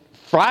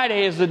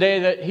Friday is the day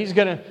that He's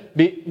going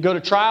to go to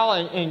trial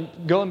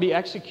and go and be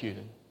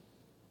executed,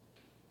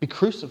 be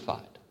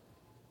crucified.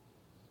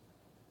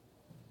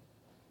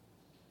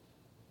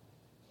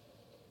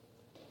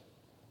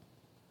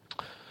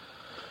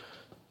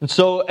 And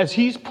so as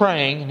He's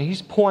praying and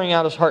He's pouring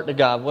out His heart to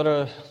God, what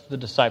are the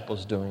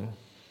disciples doing?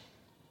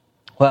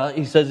 Well,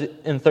 He says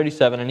in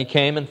 37, and He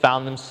came and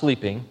found them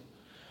sleeping.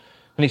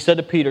 And He said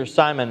to Peter,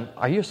 Simon,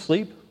 are you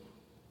asleep?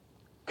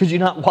 Could you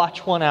not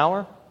watch 1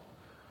 hour?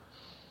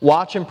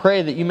 Watch and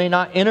pray that you may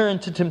not enter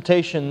into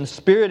temptation. The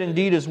spirit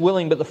indeed is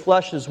willing, but the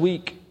flesh is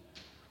weak.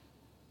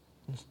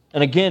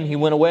 And again, he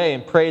went away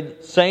and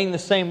prayed, saying the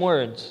same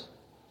words.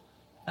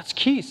 That's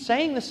key,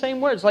 saying the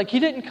same words. Like he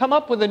didn't come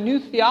up with a new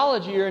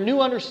theology or a new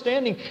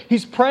understanding.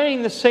 He's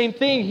praying the same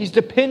thing. He's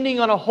depending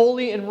on a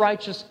holy and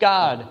righteous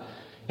God.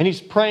 And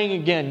he's praying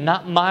again,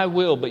 not my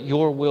will, but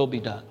your will be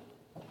done.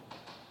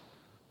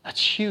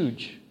 That's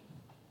huge.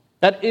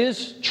 That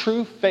is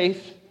true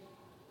faith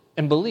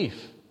and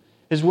belief.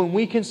 Is when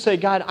we can say,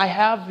 God, I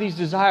have these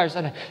desires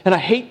and I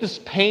hate this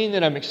pain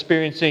that I'm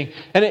experiencing.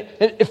 And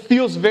it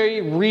feels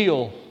very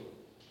real.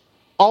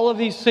 All of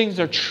these things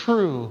are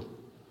true.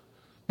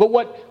 But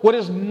what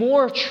is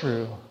more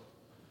true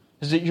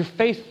is that you're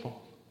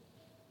faithful.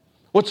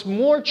 What's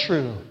more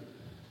true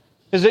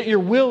is that your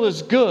will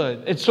is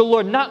good. And so,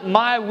 Lord, not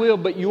my will,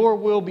 but your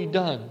will be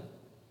done.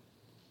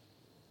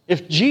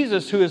 If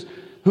Jesus,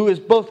 who is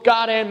both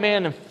God and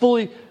man and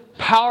fully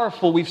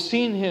powerful, we've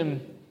seen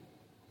him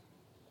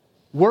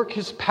work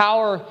his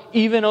power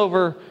even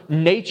over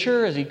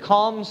nature as he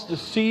calms the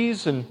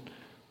seas and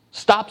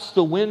stops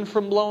the wind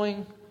from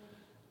blowing.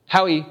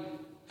 How he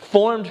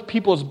formed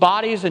people's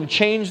bodies and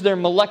changed their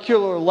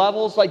molecular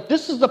levels. Like,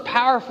 this is the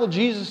powerful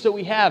Jesus that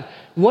we have.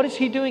 What is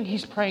he doing?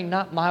 He's praying,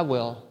 not my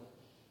will.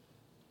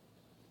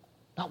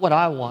 Not what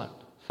I want,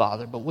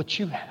 Father, but what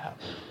you have.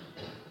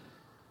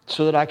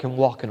 So that I can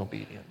walk in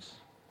obedience.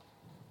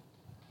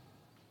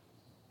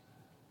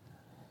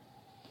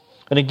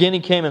 And again he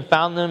came and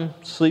found them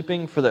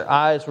sleeping, for their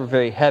eyes were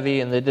very heavy,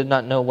 and they did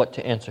not know what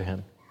to answer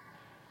him.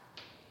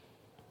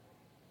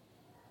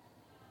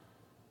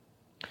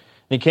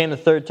 And he came the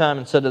third time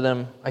and said to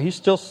them, are you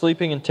still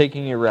sleeping and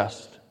taking your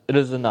rest? It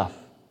is enough.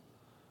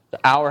 The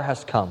hour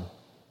has come.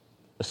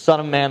 The Son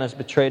of Man is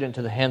betrayed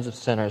into the hands of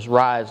sinners.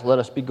 Rise, let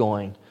us be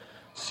going.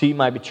 See,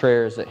 my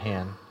betrayer is at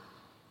hand.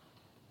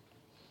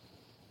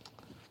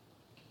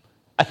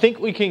 I think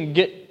we can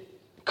get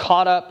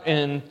caught up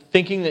in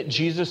thinking that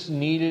Jesus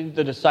needed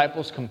the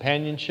disciples'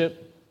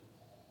 companionship.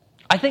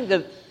 I think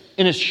that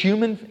in his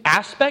human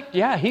aspect,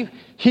 yeah,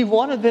 he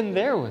wanted them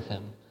there with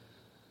him.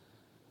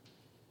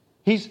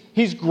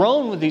 He's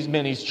grown with these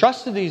men. He's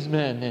trusted these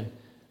men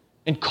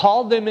and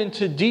called them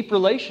into deep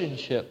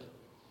relationship.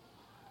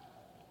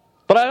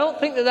 But I don't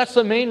think that that's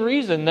the main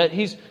reason that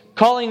he's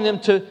calling them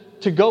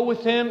to go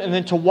with him and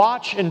then to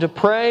watch and to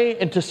pray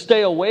and to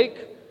stay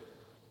awake.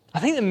 I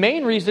think the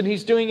main reason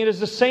he's doing it is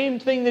the same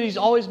thing that he's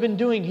always been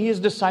doing. He is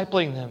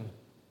discipling them.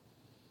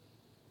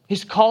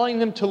 He's calling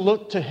them to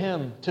look to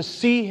him, to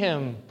see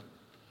him,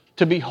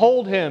 to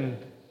behold him,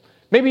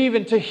 maybe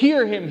even to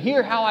hear him,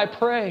 hear how I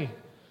pray,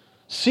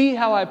 see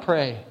how I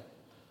pray.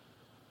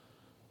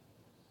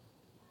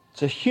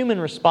 It's a human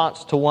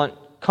response to want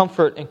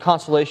comfort and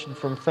consolation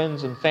from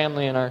friends and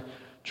family in our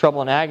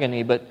trouble and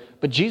agony, but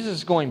Jesus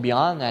is going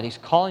beyond that. He's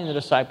calling the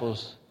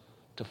disciples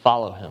to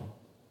follow him,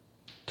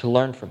 to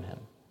learn from him.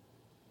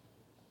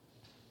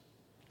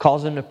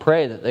 Calls them to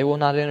pray that they will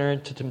not enter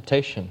into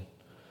temptation.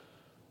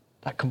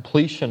 That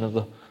completion of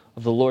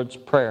the Lord's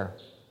Prayer.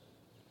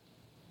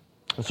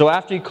 And so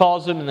after he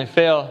calls them and they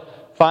fail,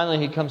 finally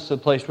he comes to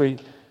the place where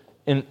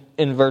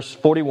in verse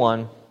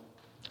 41,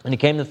 and he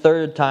came the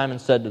third time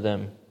and said to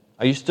them,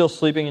 are you still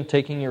sleeping and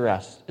taking your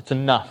rest? It's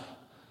enough.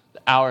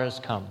 The hour has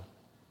come.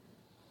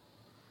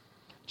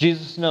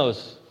 Jesus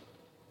knows.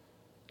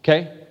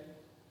 Okay?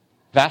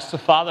 I've asked the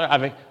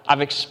Father.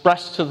 I've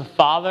expressed to the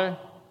Father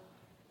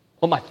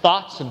what my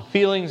thoughts and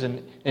feelings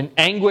and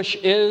anguish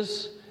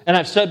is. And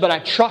I've said, but I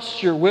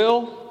trust your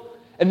will.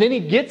 And then he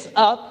gets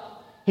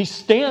up. He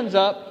stands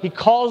up. He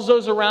calls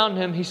those around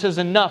him. He says,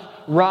 enough.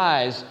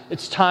 Rise.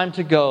 It's time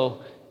to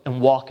go and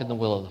walk in the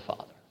will of the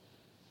Father.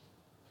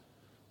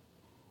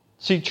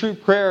 See, true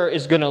prayer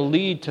is going to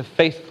lead to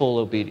faithful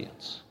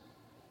obedience.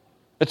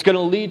 It's going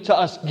to lead to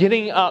us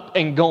getting up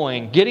and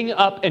going, getting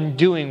up and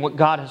doing what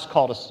God has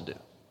called us to do.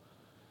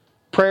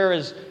 Prayer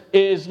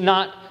is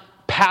not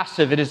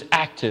passive, it is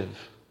active.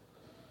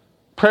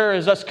 Prayer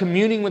is us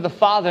communing with the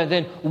Father,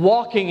 then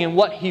walking in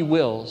what He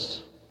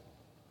wills.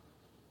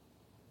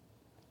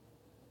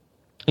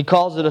 He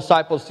calls the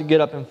disciples to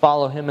get up and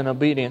follow Him in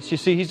obedience. You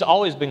see, He's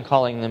always been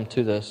calling them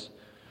to this.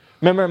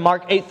 Remember in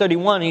Mark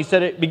 8:31, He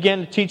said it began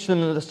to teach them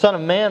that the Son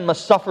of Man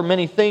must suffer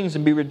many things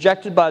and be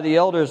rejected by the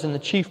elders and the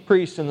chief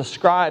priests and the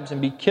scribes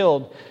and be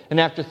killed, and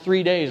after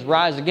 3 days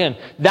rise again.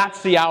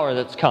 That's the hour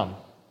that's come.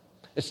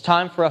 It's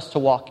time for us to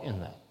walk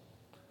in that.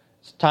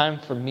 It's time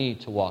for me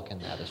to walk in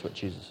that, is what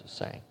Jesus is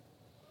saying.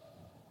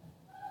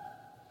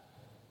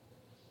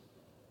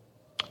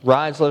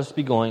 Rise, let us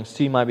be going.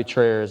 See, my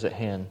betrayer is at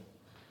hand.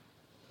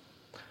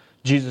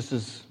 Jesus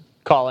is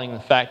calling the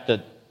fact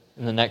that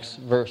in the next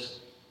verse,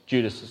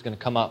 Judas is going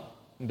to come up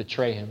and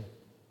betray him.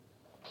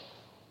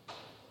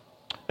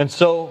 And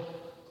so,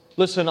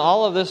 listen,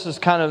 all of this is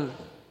kind of,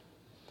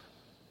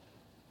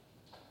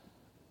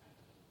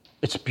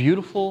 it's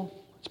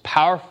beautiful, it's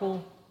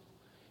powerful,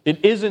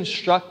 it is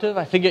instructive.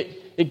 I think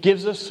it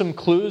gives us some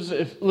clues.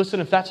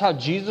 If that's how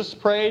Jesus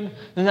prayed,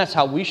 then that's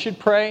how we should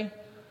pray.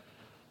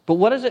 But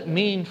what does it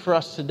mean for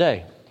us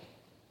today?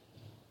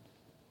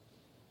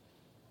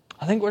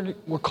 I think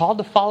we're called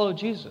to follow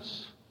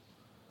Jesus.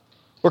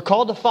 We're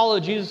called to follow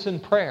Jesus in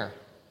prayer.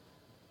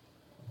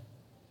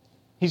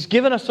 He's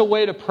given us a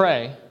way to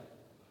pray.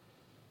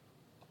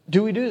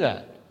 Do we do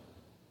that?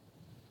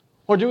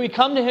 Or do we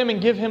come to Him and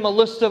give Him a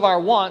list of our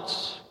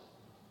wants,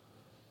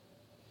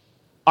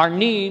 our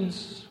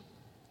needs,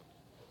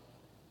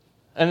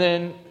 and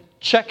then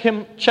check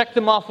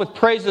them off with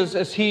praises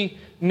as He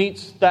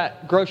meets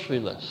that grocery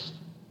list?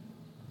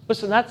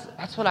 Listen,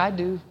 that's what I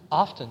do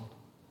often.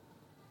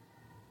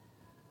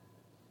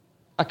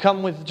 I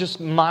come with just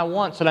my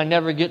wants and I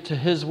never get to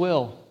His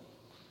will.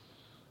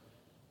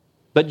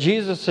 But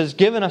Jesus has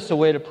given us a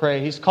way to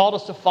pray. He's called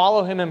us to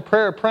follow Him in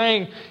prayer,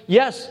 praying,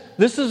 yes,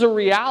 this is a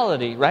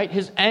reality, right?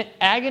 His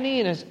agony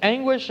and His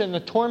anguish and the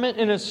torment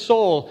in His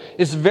soul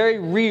is very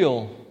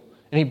real.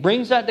 And He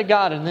brings that to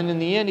God, and then in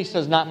the end He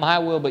says, not my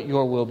will, but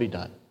your will be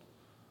done.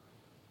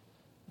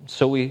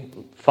 So we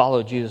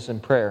follow Jesus in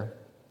prayer.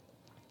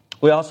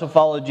 We also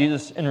follow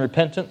Jesus in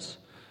repentance.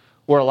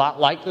 We're a lot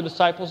like the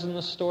disciples in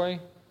this story.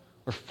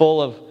 We're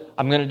full of,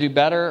 I'm going to do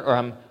better, or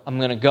I'm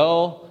going to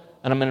go,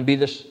 and I'm going to be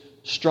this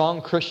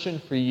strong Christian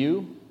for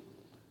you.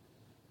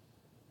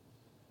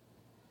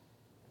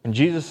 And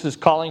Jesus is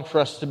calling for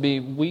us to be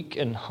weak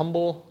and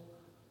humble,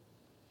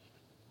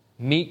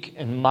 meek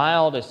and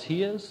mild as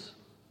He is.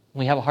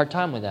 We have a hard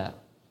time with that.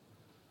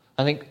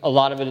 I think a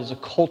lot of it is a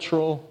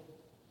cultural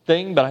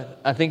thing, but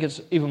I think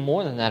it's even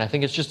more than that. I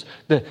think it's just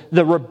the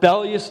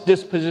rebellious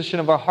disposition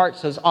of our heart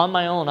says, on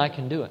my own, I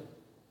can do it.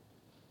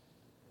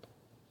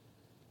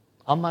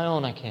 On my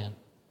own, I can.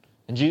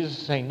 And Jesus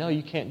is saying, no,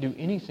 you can't do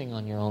anything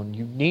on your own.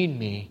 You need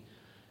me.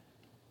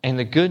 And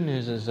the good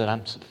news is that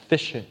I'm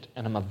sufficient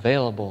and I'm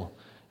available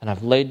and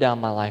I've laid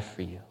down my life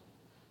for you.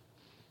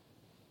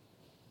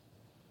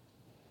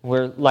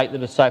 We're like the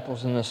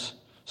disciples in this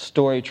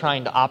story,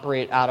 trying to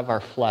operate out of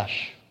our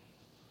flesh,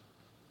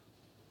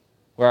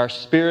 where our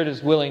spirit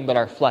is willing but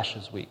our flesh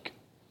is weak.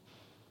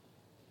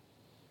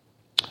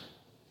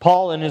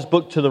 Paul, in his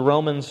book to the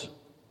Romans,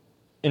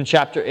 in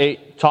chapter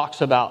 8,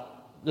 talks about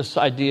this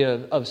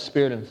idea of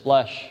spirit and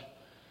flesh.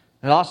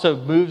 And it also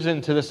moves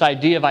into this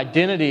idea of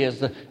identity as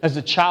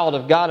the child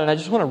of God. And I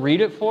just want to read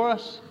it for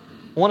us.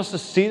 I want us to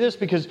see this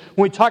because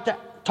when we talk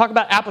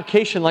about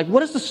application, like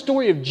what does the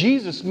story of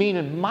Jesus mean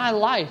in my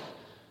life?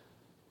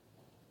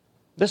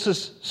 This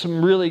is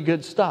some really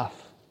good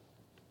stuff.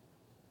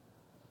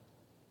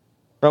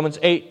 Romans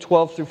 8,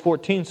 12 through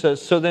 14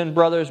 says, so then,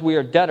 brothers, we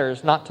are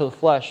debtors, not to the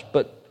flesh,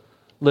 but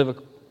live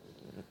according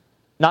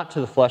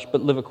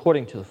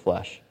to the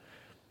flesh.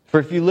 For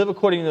if you live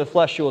according to the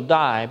flesh, you will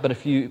die. But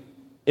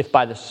if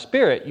by the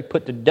Spirit you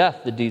put to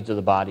death the deeds of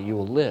the body, you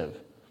will live.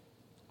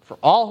 For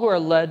all who are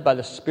led by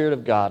the Spirit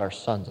of God are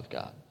sons of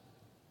God.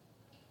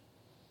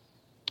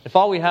 If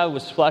all we had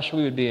was flesh,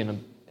 we would be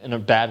in a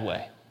bad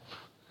way.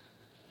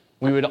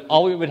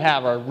 All we would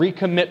have are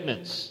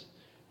recommitments,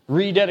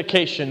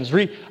 rededications.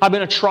 I'm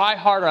going to try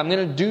harder. I'm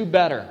going to do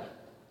better.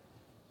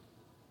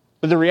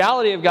 But the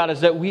reality of God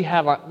is that we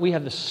have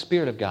the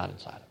Spirit of God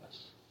inside of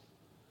us.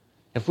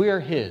 If we are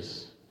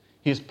His,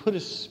 He has put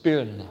His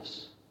Spirit in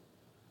us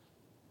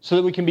so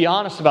that we can be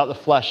honest about the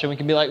flesh and we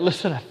can be like,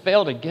 listen, I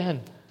failed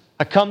again.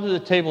 I come to the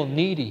table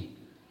needy.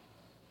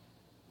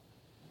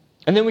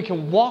 And then we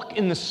can walk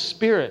in the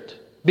Spirit,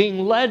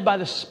 being led by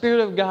the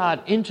Spirit of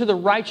God into the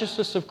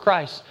righteousness of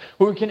Christ,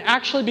 where we can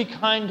actually be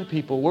kind to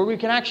people, where we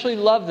can actually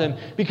love them,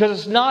 because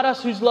it's not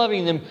us who's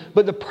loving them,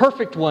 but the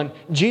perfect one,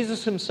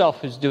 Jesus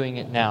Himself, who's doing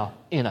it now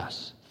in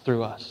us,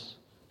 through us,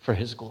 for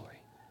His glory.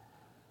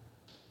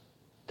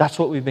 That's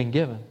what we've been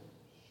given.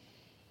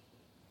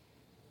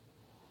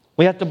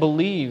 We have to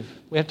believe.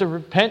 We have to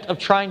repent of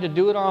trying to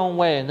do it our own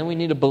way. And then we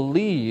need to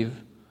believe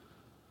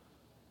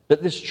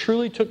that this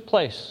truly took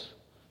place.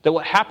 That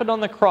what happened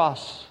on the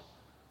cross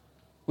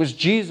was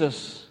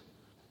Jesus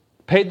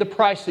paid the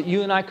price that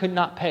you and I could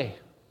not pay.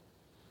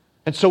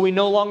 And so we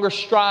no longer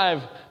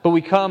strive, but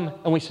we come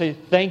and we say,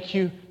 thank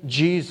you,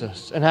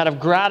 Jesus. And out of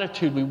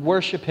gratitude, we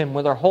worship Him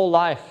with our whole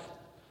life.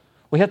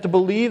 We have to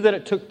believe that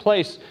it took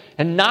place.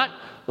 And not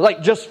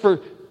like just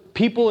for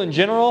people in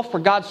general, for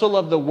God so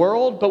loved the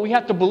world, but we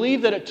have to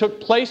believe that it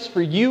took place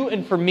for you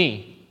and for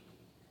me.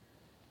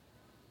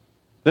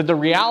 That the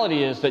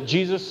reality is that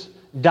Jesus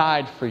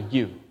died for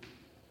you.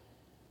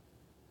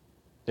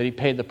 That He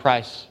paid the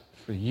price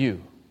for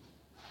you.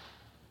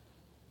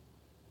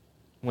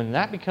 When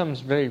that becomes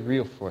very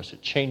real for us,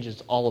 it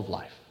changes all of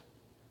life.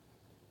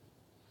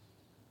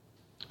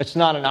 It's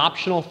not an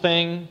optional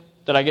thing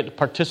that I get to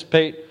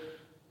participate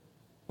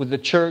with the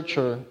church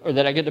or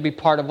that I get to be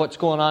part of what's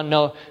going on.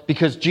 No,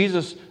 because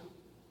Jesus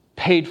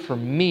paid for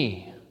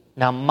me.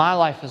 Now my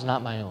life is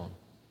not my own.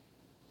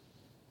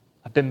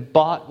 I've been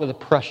bought with a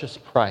precious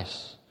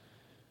price.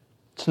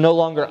 It's no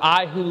longer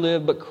I who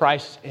live, but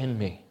Christ in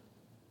me.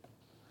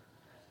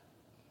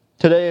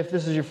 Today, if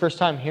this is your first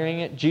time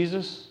hearing it,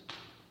 Jesus,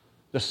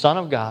 the Son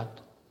of God,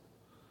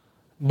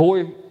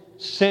 bore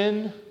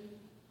sin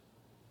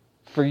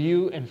for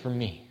you and for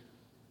me.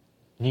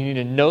 And you need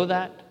to know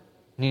that,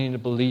 and you need to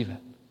believe it.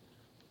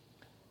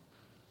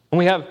 And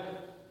we have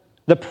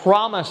the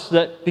promise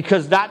that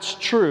because that's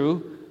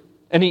true,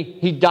 and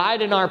He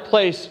died in our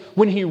place,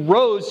 when He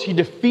rose, He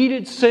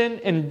defeated sin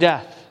and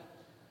death.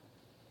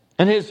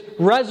 And His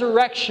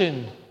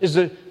resurrection is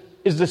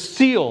the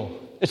seal.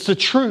 It's the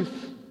truth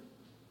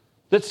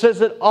that says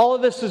that all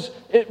of this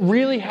it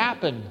really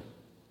happened.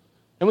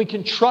 And we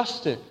can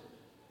trust it.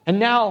 And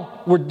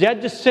now we're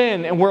dead to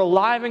sin and we're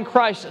alive in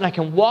Christ, and I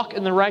can walk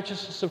in the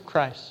righteousness of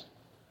Christ.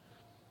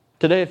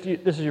 Today, if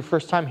this is your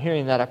first time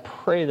hearing that, I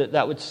pray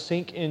that would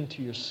sink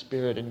into your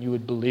spirit and you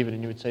would believe it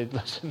and you would say,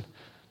 listen,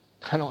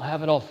 I don't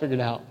have it all figured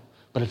out.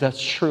 But if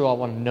that's true, I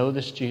want to know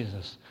this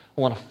Jesus.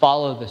 I want to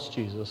follow this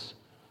Jesus.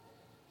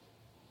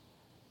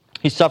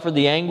 He suffered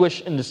the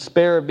anguish and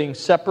despair of being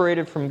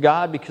separated from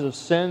God because of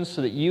sin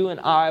so that you and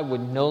I would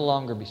no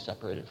longer be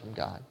separated from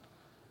God.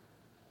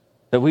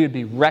 That we would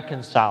be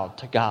reconciled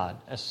to God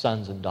as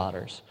sons and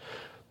daughters.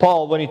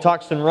 Paul, when he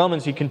talks in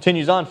Romans, he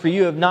continues on, For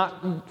you did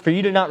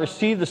not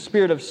receive the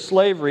spirit of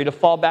slavery to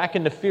fall back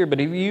into fear, but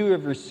you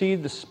have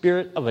received the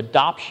spirit of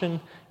adoption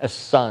as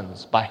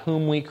sons, by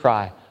whom we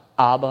cry,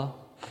 Abba,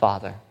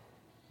 Father.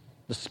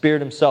 The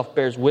Spirit Himself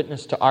bears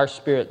witness to our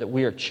spirit that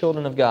we are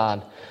children of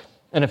God.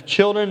 And if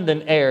children,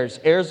 then heirs,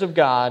 heirs of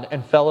God,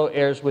 and fellow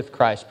heirs with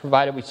Christ,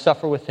 provided we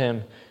suffer with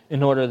Him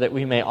in order that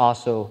we may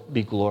also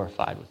be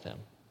glorified with Him.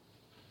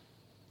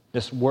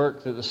 This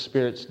work that the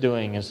Spirit's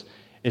doing is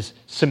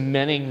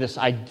cementing this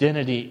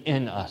identity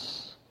in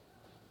us.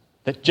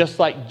 That just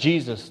like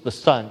Jesus, the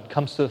Son,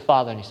 comes to the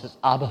Father and He says,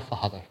 Abba,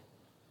 Father.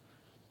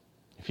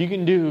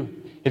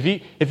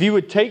 If you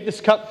would take this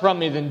cup from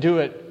me, then do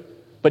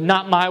it. But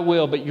not my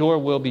will, but your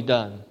will be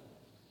done.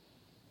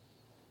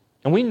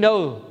 And we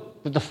know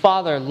that the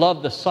Father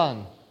loved the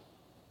Son.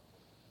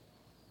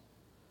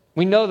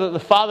 We know that the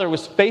Father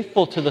was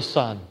faithful to the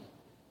Son,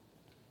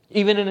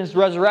 even in His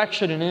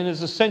resurrection and in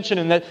His ascension,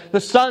 and that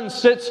the Son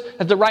sits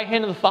at the right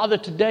hand of the Father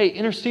today,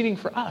 interceding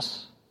for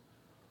us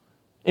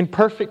in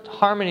perfect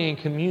harmony and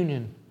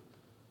communion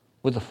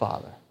with the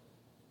Father.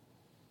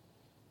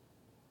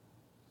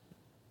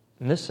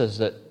 And this says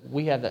that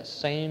we have that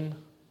same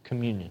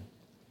communion,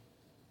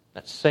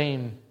 that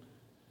same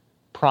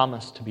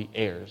promise to be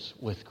heirs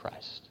with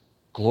Christ,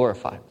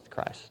 glorified with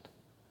Christ.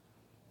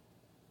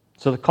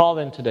 So the call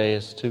then today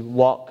is to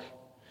walk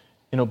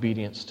in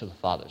obedience to the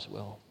Father's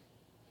will.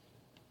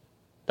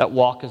 That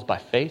walk is by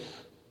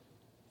faith,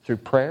 through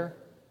prayer.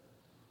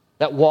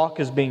 That walk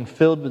is being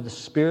filled with the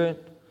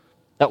Spirit.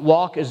 That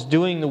walk is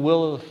doing the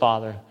will of the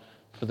Father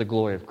for the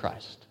glory of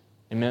Christ.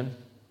 Amen?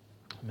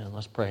 Amen.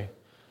 Let's pray.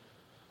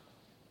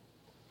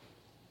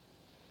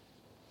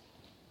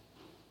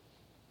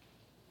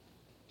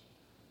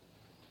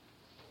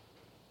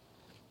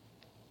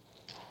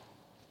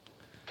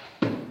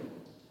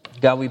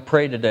 God, we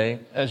pray today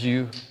as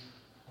you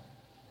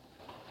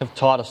have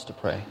taught us to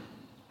pray.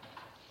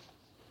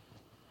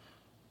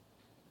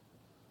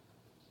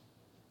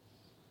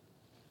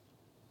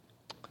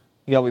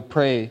 God, we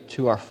pray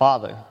to our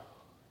Father,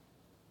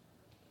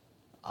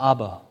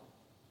 Abba,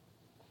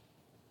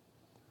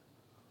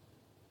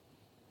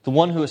 the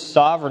one who is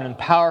sovereign and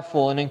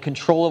powerful and in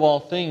control of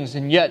all things,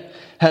 and yet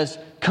has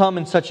come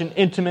in such an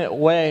intimate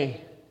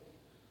way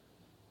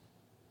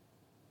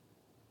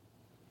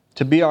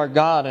to be our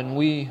God, and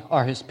we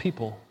are His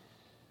people.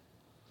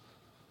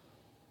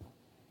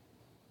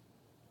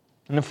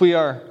 And if we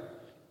are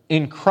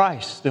in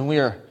Christ, then we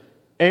are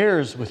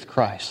heirs with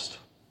Christ.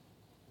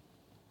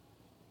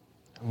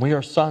 And we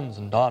are sons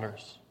and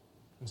daughters.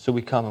 And so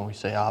we come and we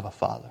say, Abba,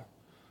 Father.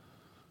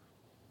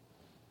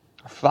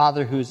 Our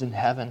Father who is in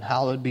heaven,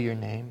 hallowed be your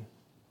name.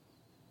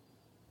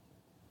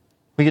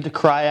 We get to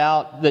cry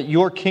out that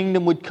your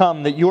kingdom would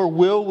come, that your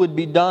will would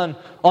be done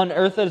on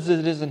earth as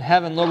it is in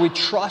heaven. Lord, we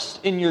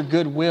trust in your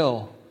good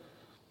will.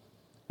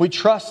 We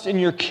trust in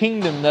your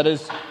kingdom that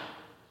is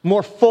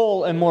more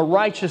full and more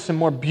righteous and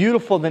more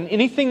beautiful than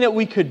anything that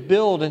we could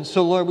build. And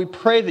so, Lord, we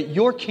pray that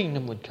your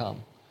kingdom would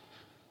come,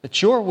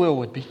 that your will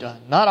would be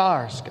done, not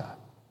ours, God.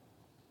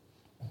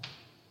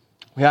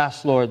 We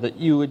ask, Lord, that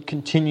you would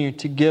continue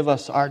to give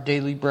us our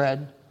daily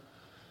bread.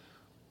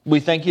 We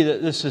thank you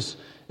that this is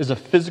a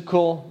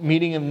physical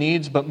meeting of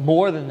needs, but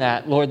more than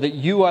that, Lord, that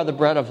you are the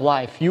bread of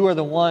life. You are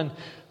the one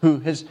who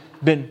has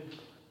been,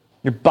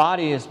 your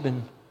body has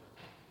been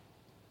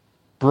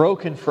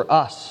broken for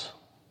us.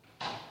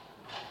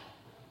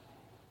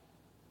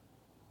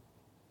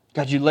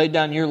 God, you laid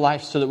down your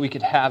life so that we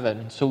could have it,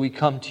 and so we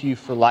come to you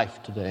for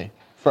life today,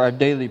 for our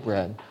daily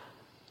bread.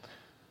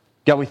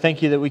 God, we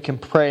thank you that we can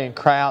pray and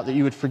cry out that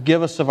you would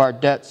forgive us of our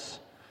debts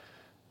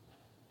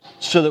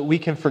so that we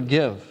can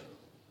forgive.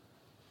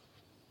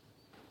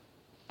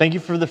 Thank you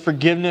for the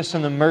forgiveness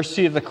and the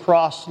mercy of the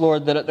cross,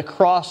 Lord, that at the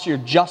cross your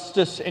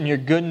justice and your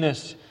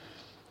goodness,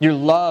 your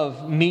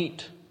love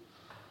meet.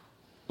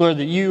 Lord,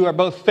 that you are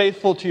both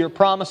faithful to your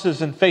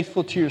promises and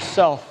faithful to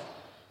yourself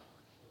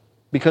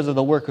because of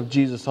the work of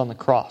Jesus on the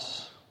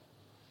cross.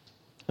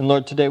 And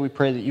Lord, today we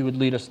pray that you would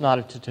lead us not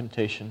into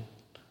temptation,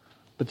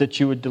 but that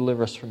you would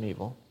deliver us from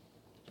evil.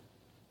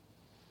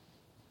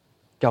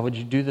 God, would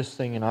you do this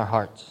thing in our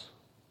hearts?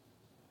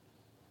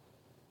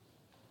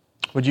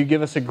 Would you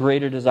give us a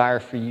greater desire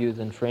for you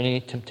than for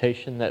any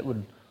temptation that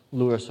would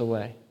lure us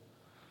away?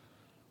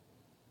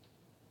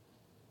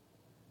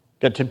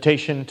 God,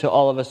 temptation to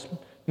all of us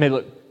may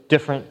look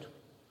different.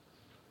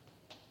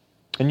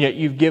 And yet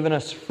you've given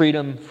us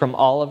freedom from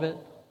all of it.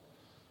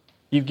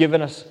 You've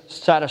given us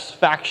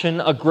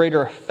satisfaction, a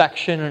greater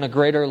affection, and a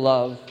greater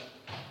love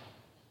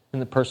in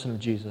the person of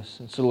Jesus.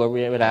 And so, Lord,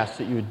 we would ask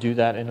that you would do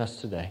that in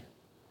us today.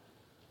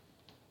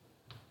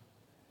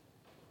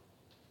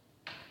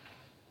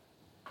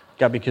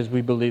 God, because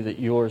we believe that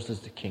yours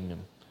is the kingdom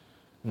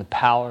and the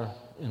power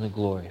and the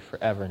glory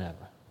forever and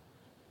ever.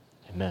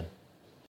 Amen.